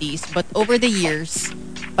qualities? But over the years,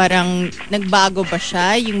 parang nagbago ba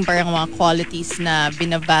siya yung parang mga qualities na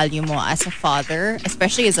binavalue mo as a father,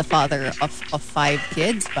 especially as a father of 5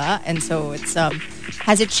 kids ba? And so it's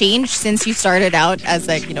has it changed since you started out as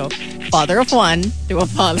like, you know, father of 1 to a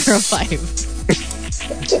father of 5?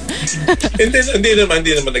 Hindi naman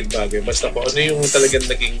nagbago. Basta kung ano yung talagang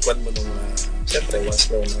naging kwan mo nung siyempre once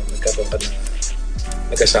na nagkaroon ka na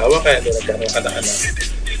nag-asawa ka, nagkaroon ka na anak.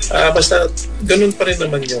 Basta ganun pa rin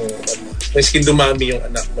naman yung maskin dumami yung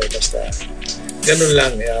anak mo, basta ganun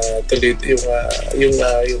lang, tuloy yung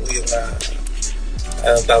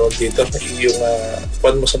anong tawag dito, yung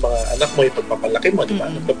kwan mo sa mga anak mo, yung pagpapalaki mo, di ba?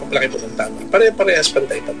 Pagpapalaki mo ng tama, pare-parehas,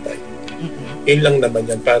 pantay-pantay. Yun lang naman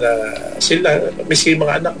yan, para sila, miski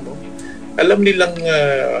mga anak mo, alam nilang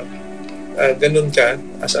ganun ka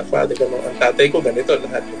as a father, ganun, ang tatay ko ganito,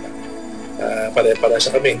 lahat nila. Pare-para sa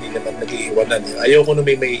kami, hindi naman nag-iiwanan. Ayaw ko na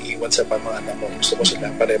may iiwan sa mga anak mo. Gusto ko sila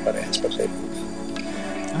pare-parehas pa sa inyo.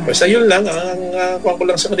 Basta yun lang, ang kuha ko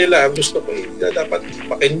lang sa kanila, ang gusto ko dapat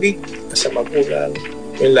makinig sa magulang.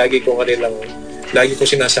 Yung lagi ko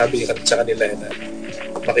sinasabi sa kanila na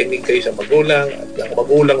makinig kayo sa magulang, at ang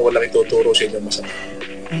magulang walang ituturo sa inyo masama.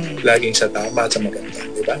 Laging sa tama at sa maganda,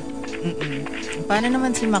 di ba? Paano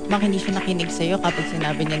naman si Makmak hindi siya nakinig sa'yo kapag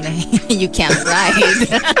sinabi niya na you can't ride?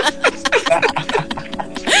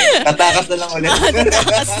 Tatakas na lang ulit.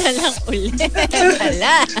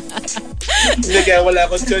 Hala. Hindi, kaya wala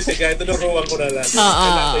akong choice. Kaya tinuruan ko na lang.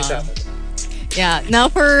 Yeah. Now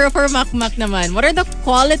for Makmak naman, what are the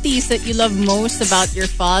qualities that you love most about your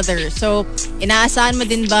father? So, inaasahan mo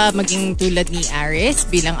din ba maging tulad ni Aris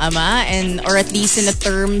bilang ama, and or at least in the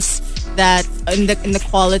terms that in the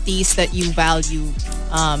qualities that you value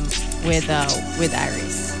with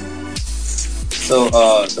Aris? So,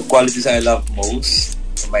 the qualities I love most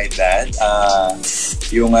from my dad,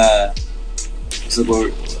 yung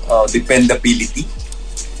siguro dependability.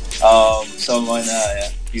 Someone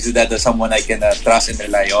he's a dad, someone I can trust and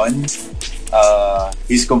rely on.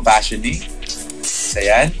 He's compassionate. So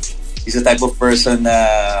yan. He's the type of person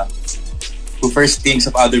who first thinks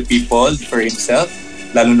of other people before himself,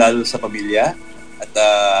 lalo-lalo sa pamilya. At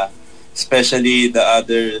especially the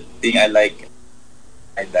other thing I like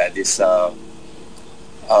my dad is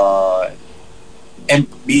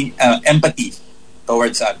empathy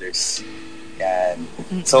towards others. Yan.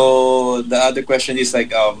 So the other question is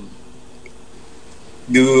like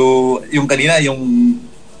do you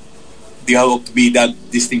have to be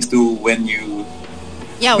these things too when you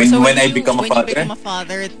when I become a father? When you become a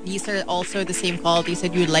father, these are also the same qualities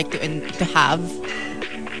that you would like to have?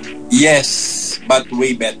 Yes, but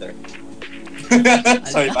way better.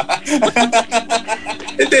 Sorry ba?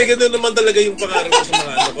 Hindi, gano'n naman talaga yung pangarap ko sa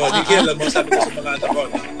mga anak ko. Hindi kaya alam mo, sabi ko sa mga anak ko.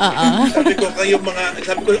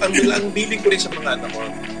 Sabi ko, ang biling ko rin sa mga anak ko,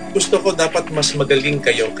 gusto ko dapat mas magaling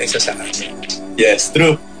kayo kaysa sa akin. Yes,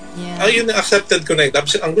 true. Yeah. Yun, accepted ko na.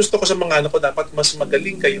 Tapos, ang gusto ko sa mga anak ko, dapat mas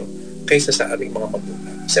magaling kayo kaysa sa aming mga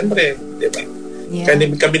magulang. Siyempre, di ba?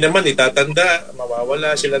 Yeah. Kami naman, itatanda,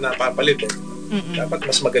 mawawala sila, napapalit. Dapat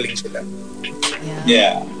mas magaling sila.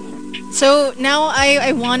 Yeah. So now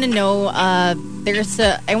I want to know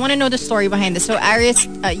I want to know the story behind this. So Aris,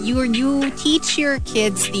 you teach your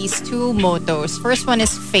kids these two mottos. First one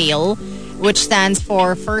is FAIL, which stands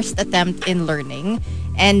for first attempt in learning,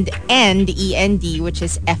 and END, END, which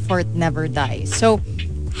is effort never dies. So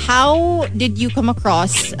how did you come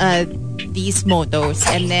across these mottos,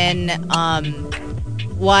 and then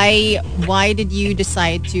why did you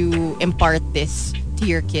decide to impart this to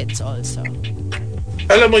your kids also?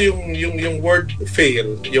 Alam mo yung word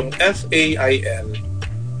fail, yung FAIL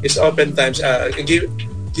is oftentimes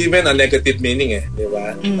given a negative meaning di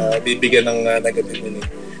ba? Bibigyan ng negative meaning.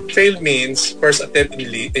 Fail means first attempt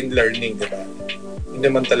in learning, di ba? Hindi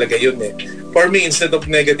naman talaga yun For me, instead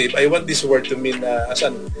of negative, I want this word to mean as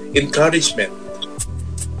an encouragement.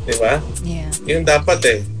 Di ba? Yeah. Yung dapat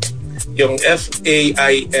yung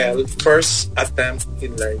FAIL, first attempt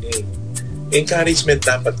in learning. Encouragement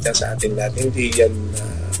dapat yan sa atin lahat. Hindi yan,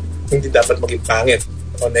 hindi dapat maging pangit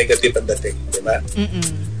o negative ang dating, di ba?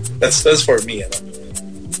 That's for me,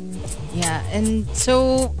 Yeah, and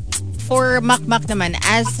so for Makmak naman,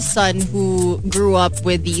 as the son who grew up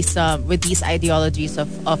with these ideologies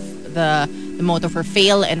of the motto for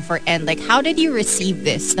fail and for end, like how did you receive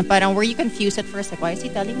this? Na parang were you confused at first, like why is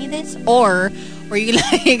he telling me this? Or were you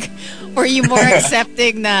more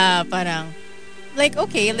accepting na parang like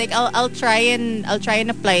okay, like I'll try and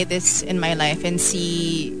apply this in my life and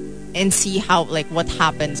see how, like, what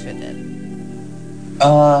happens with it?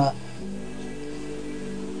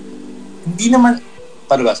 Hindi naman,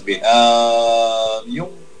 paano ba sabihin?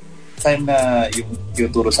 Yung time na yung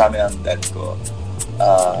tinuturo sa amin ng dad ko,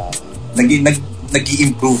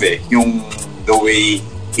 nag-i-improve yung the way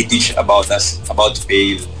he teach about us, about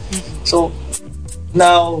fail. So,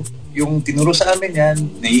 now, yung tinuro sa amin yan,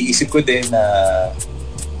 naiisip ko din na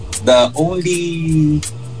the only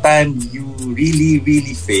time you really,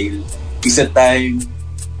 really fail is the time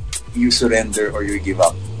you surrender or you give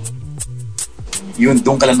up. Yun,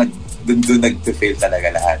 doon ka lang doon nag-fail talaga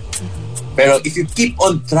lahat. Pero if you keep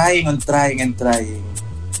on trying and trying,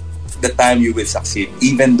 the time you will succeed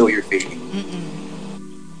even though you're failing.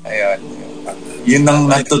 Ayun. Yun ang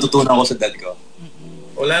natututunan ko sa dad ko.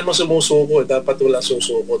 Wala namang sumusuko. Dapat wala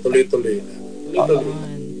susuko. Tuloy-tuloy na.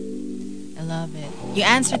 I love it. You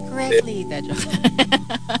answered correctly, Dejo.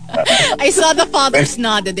 I saw the fathers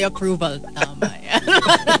nod the approval. Tama.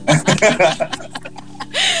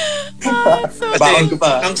 Baon ko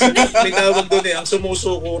pa. May tawag doon ang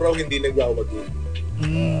sumusuko raw hindi nagwawagi.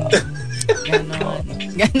 Ganon.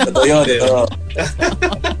 Totoo yun.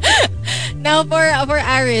 Now, for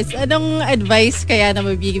Aris, anong advice kaya na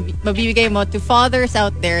mabibigay mo to fathers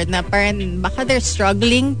out there na parang baka they're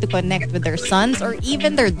struggling to connect with their sons or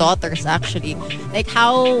even their daughters actually? Like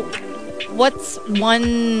what's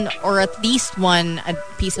one or at least one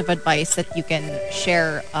piece of advice that you can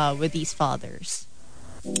share with these fathers?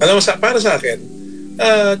 Alam mo, para sa akin,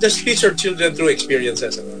 just teach your children through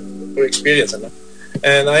experiences.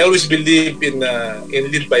 And I always believe in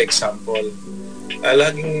lead by example.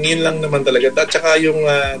 Laging yun lang naman talaga. At saka yung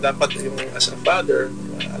dapat yung as a father,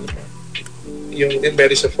 alam mo, yung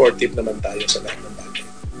very supportive naman tayo sa lahat ng bagay.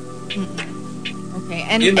 Okay.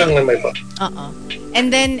 And yun lang naman pa. And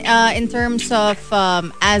then in terms of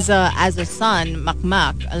as a son,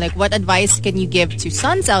 Makmak, like what advice can you give to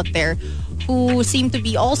sons out there who seem to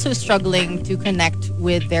be also struggling to connect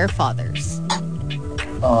with their fathers?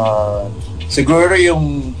 Siguro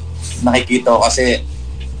yung nakikita ko kasi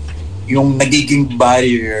yung nagiging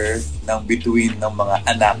barrier ng between ng mga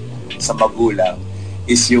anak sa magulang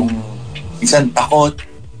is yung minsan takot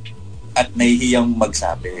at nahihiyang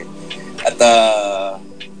magsabi. At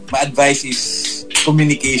my advice is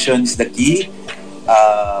communication is the key.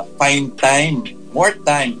 Find time, more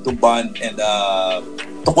time to bond and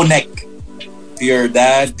to connect to your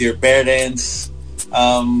dad, to your parents.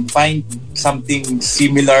 Find something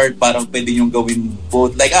similar, parang pwede yung gawin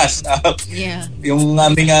both. Like us, yung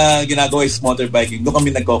aming ginagawa is motorbiking. Doon kami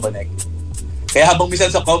nagko-connect. Kaya habang minsan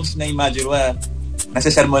sa comms, na-imagine mo, nasa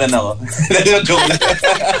sermonan ako. Joke lang.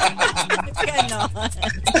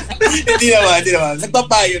 Hindi naman.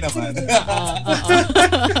 Nagpapayo naman.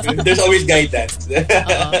 There's always guidance.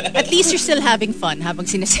 At least you're still having fun habang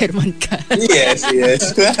sinasermon ka. Yes.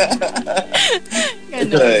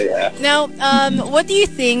 Yeah. Now, what do you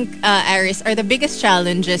think, Aris, are the biggest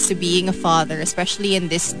challenges to being a father, especially in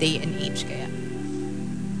this day and age? Kaya?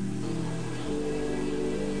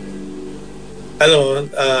 Hello,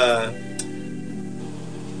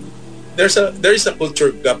 there is a culture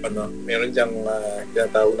gap, meron diyang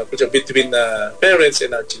tinatawag na culture between parents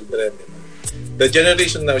and our children. The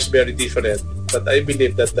generation now is very different, but I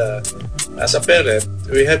believe that as a parent,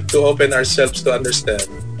 we have to open ourselves to understand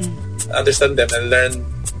them and learn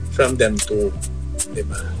from them too, di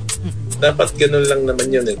ba? Dapat ganun lang naman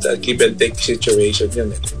yun, give and take situation yun,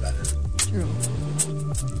 di ba? True.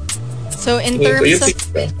 So in terms of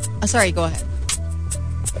sorry, go ahead.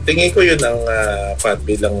 Tingin ko yun ang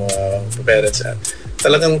bilang parents.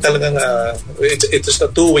 Talagang it's a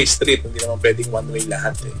two-way street. Hindi naman pwedeng one-way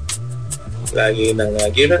lahat. Lagi ng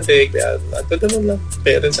give and take. At ganun lang.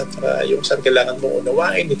 Parents at yung saan kailangan mong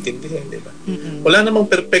unawain, intindihin. Diba? Wala namang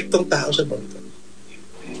perfectong tao sa mundo.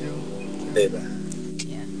 Diba?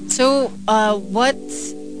 Yeah. So, what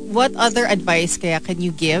other advice kaya can you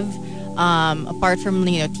give apart from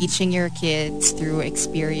teaching your kids through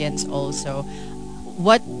experience also?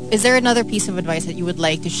 What is there another piece of advice that you would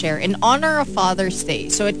like to share in honor of Father's Day?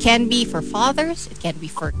 So it can be for fathers, it can be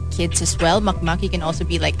for kids as well. Makmak, you can also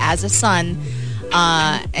be like as a son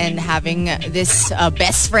and having this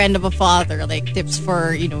best friend of a father, like tips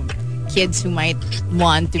for kids who might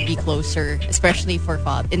want to be closer, especially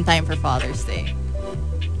in time for Father's Day.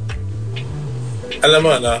 Alam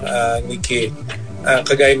mo, Nikki,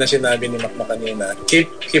 kagaya na sinabi ni Makmak kanina,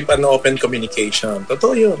 keep an open communication.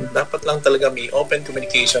 Totoo yun. Dapat lang talaga may open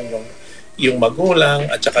communication yung magulang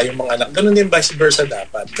at saka yung mga anak. Ganun din vice versa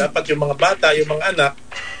dapat. Dapat yung mga bata, yung mga anak,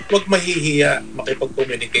 huwag mahihiya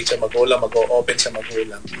makipag-communicate sa magulang, mag-open sa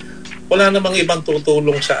magulang. Wala namang ibang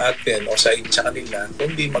tutulong sa atin o sa kanila,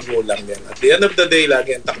 kundi magulang din. At the end of the day,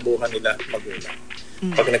 lagi ang takbuhan nila magulang.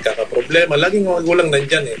 Pag nagkakaproblema, laging magulang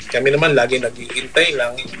nandyan Kami naman lagi nag-iintay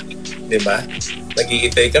lang, di ba?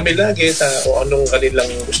 Nag-iintay kami lagi sa o anong kanilang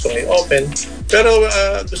gustong i-open. Pero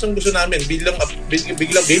gustong-gusto namin, bilang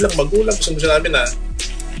magulang, gustong-gusto namin na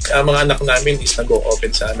mga anak namin is nag-o-open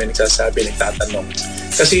sa amin, nagsasabi, nagtatanong.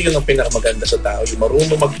 Kasi yun ang pinakamaganda sa tao, yung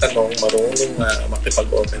marunong magtanong, marunong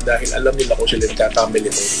makipag-open dahil alam nila kung sila nagkakamali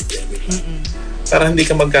o hindi. Para hindi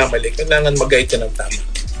ka magkamali, kailangan mag-guide ka ng tama.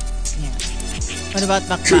 What about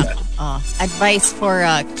Makmak? Advice for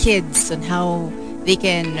kids on how they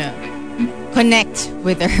can connect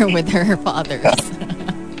with their fathers.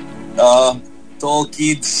 To all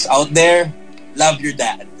kids out there, love your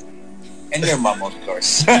dad and your mom, of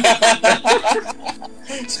course.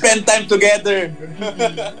 Spend time together.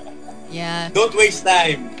 Yeah. Don't waste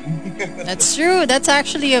time. That's true. That's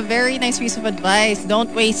actually a very nice piece of advice.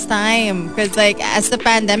 Don't waste time, because as the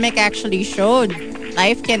pandemic actually showed,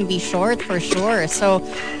 life can be short for sure. So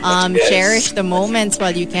cherish the moments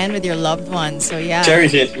while you can with your loved ones. So yeah.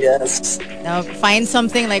 Cherish it, yes. Now find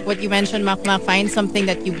something like what you mentioned, Makmak. Find something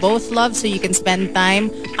that you both love so you can spend time.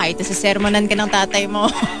 Kahit sa sermonan ka ng tatay mo,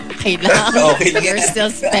 okay lang. You're still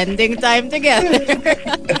spending time together.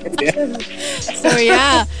 So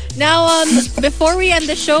yeah. Now, before we end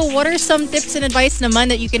the show, what are some tips and advice naman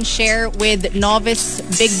that you can share with novice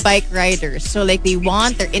big bike riders? So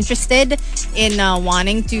they're interested in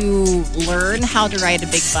wanting to learn how to ride a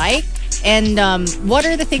big bike. And what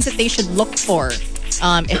are the things that they should look for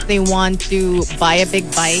if they want to buy a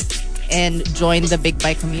big bike and join the big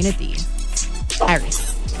bike community?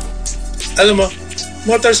 Iris? Alam mo,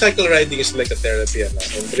 motorcycle riding is like a therapy.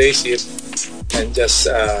 Embrace it and just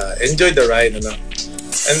enjoy the ride.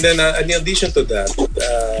 And then, in addition to that,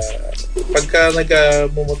 pagka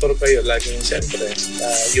nag-motor kayo, laging siyempre,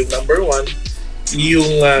 yung number one,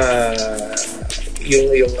 yung ang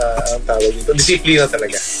tawag dito, disiplina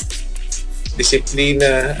talaga.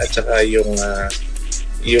 Disiplina at saka yung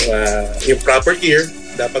proper gear,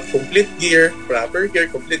 dapat complete gear, proper gear,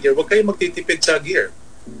 complete gear. Huwag kayo magtitipid sa gear.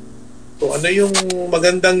 Kung ano yung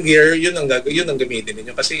magandang gear, yun ang gamitin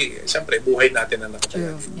niyo kasi siyempre buhay natin ang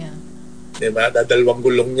nakataya. True, yeah. Diba? Dadalawang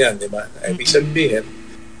gulong niyan, diba? Ibig sabihin,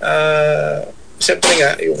 siyempre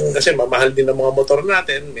nga, kasi mamahal din ang mga motor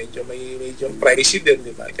natin, medyo pricey din,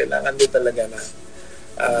 diba? Kailangan din talaga na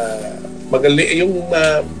magaling,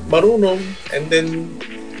 marunong, and then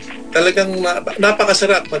talagang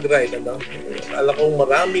napakasarap mag-ride. Alam kong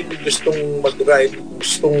maraming gustong mag-ride,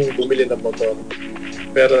 gustong bumili ng motor.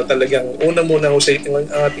 Pero talagang una muna ang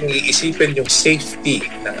ating iisipin yung safety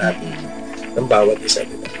ng bawat isa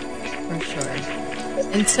nila. For sure.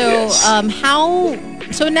 And so, Yes.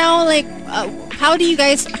 so now, like, how are you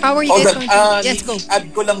guys going to... Yes, go.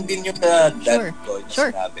 Add ko lang din yung that Sure.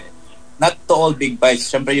 Sinabi. Not to all big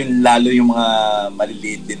bikes. Siyempre lalo yung mga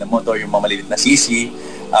maliliit din na motor, yung mga maliliit na CC,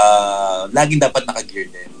 laging dapat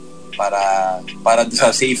naka-gear din para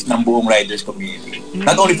sa safe ng buong riders community.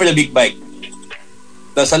 Not only for the big bike,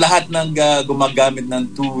 sa lahat ng gumagamit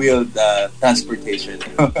ng two-wheeled transportation.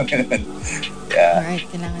 Yeah. Alright,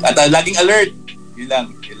 At laging alert. Yun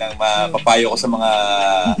lang mapapayo ko sa mga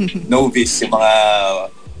novice, yung mga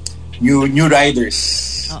new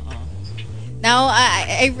riders. Now,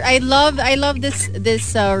 I love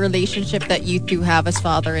this relationship that you two have as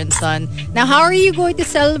father and son. Now, how are you going to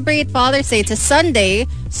celebrate Father's Day? It's a Sunday,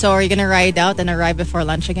 so are you gonna ride out and arrive before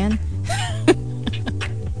lunch again?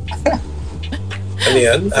 Ano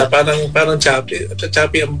yan? Parang choppy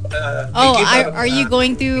ang are you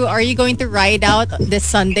going to ride out this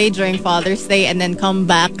Sunday during Father's Day and then come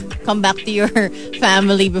back to your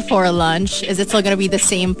family before lunch? Is it still going to be the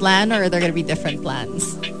same plan or are there going to be different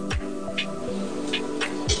plans?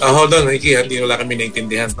 Hold on, Nikki, hindi wala kami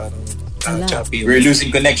naintindihan. Parang choppy. We're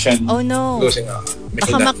losing connection. Oh no.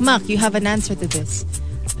 Baka Makmak, you have an answer to this.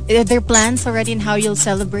 Are there plans already in how you'll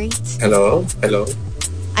celebrate? Hello?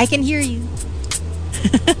 I can hear you.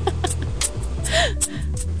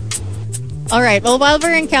 All right. Well, while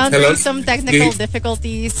we're encountering some technical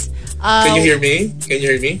difficulties, can you hear me?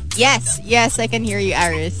 Yes, I can hear you,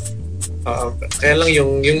 Aris. Kaya lang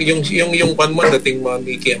yung pan mo dating mo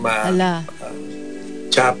Nikki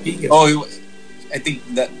choppy. Oh, I think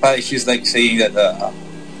that she's like saying that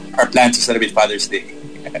our plans to celebrate Father's Day.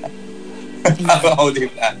 How do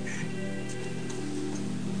you plan?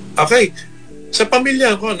 Okay. Sa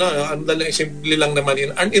pamilya ko, simple lang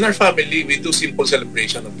naman. In our family, we do simple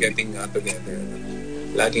celebration of getting together.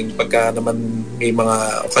 Laging pagka naman may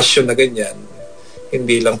mga okasyon na ganyan,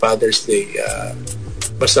 hindi lang Father's Day,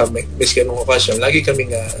 basta may ganung okasyon, lagi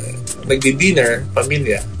kaming nagdi-dinner,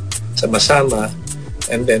 pamilya, sama-sama,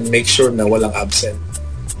 and then make sure na walang absent.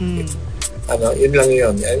 Yun lang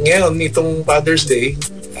yun. Ngayon, itong Father's Day,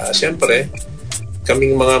 siyempre,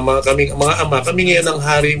 kaming mga ama, kami ngayon ang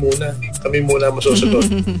hari muna. Kami muna masusunod.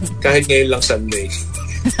 Kahit ngayon lang Sunday.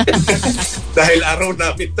 Dahil araw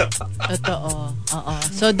namin na. Totoo. Oo.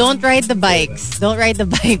 So don't ride the bikes. Don't ride the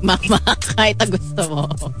bike, Makmak, kahit gusto mo.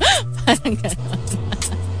 Parang gano'n.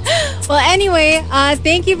 Well, anyway,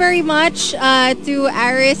 thank you very much to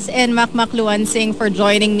Aris and Makmak Luansing for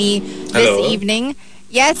joining me this evening.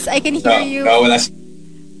 Yes, I can hear you.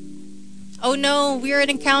 Oh no, we are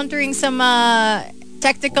encountering some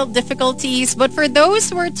technical difficulties. But for those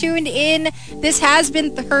who are tuned in, this has been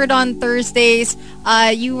heard on Thursdays.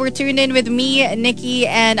 You were tuned in with me, Nikki,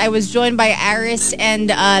 and I was joined by Aris and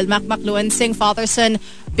Makmak Luansing, father-son,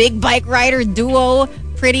 big bike rider duo.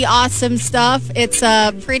 Pretty awesome stuff. It's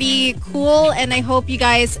pretty cool, and I hope you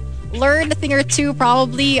guys learned a thing or two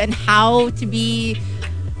probably on how to be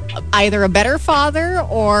either a better father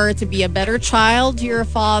or to be a better child to your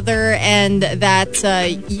father, and that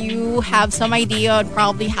you have some idea on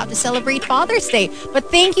probably how to celebrate Father's Day.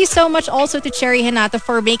 But thank you so much also to Cherry Hinata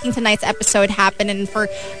for making tonight's episode happen and for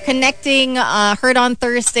connecting Heard on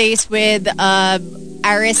Thursdays with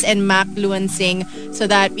Aris and Mac Luansing so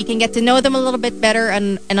that we can get to know them a little bit better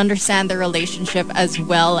and understand their relationship as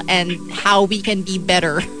well, and how we can be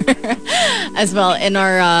better as well in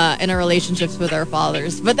our relationships with our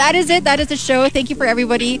fathers. But that is it. That is the show. Thank you for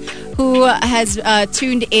everybody who has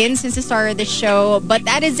tuned in since the start of the show. But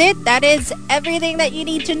that is it. That is everything that you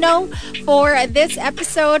need to know for this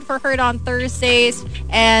episode for Heard on Thursdays.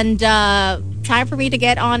 And time for me to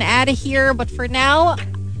get on out of here. But for now,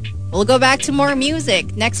 we'll go back to more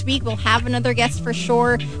music. Next week, we'll have another guest for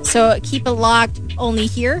sure. So keep it locked only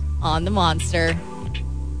here on The Monster.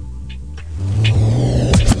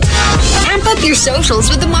 Amp up your socials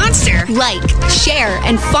with The Monster. Like, share,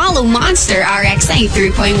 and follow Monster RX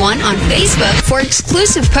 93.1 on Facebook for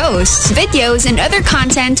exclusive posts, videos, and other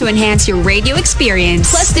content to enhance your radio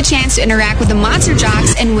experience. Plus the chance to interact with the Monster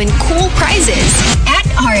Jocks and win cool prizes. At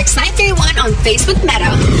RX 931 on Facebook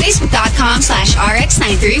Meta.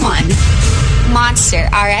 Facebook.com/RX931. Monster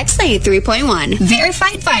RX 93.1.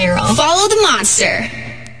 Verified viral. Follow The Monster.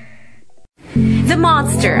 The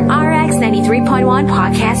Monster RX 93.1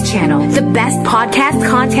 podcast channel. The best podcast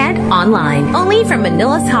content online. Only from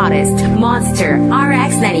Manila's hottest. Monster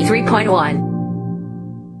RX 93.1.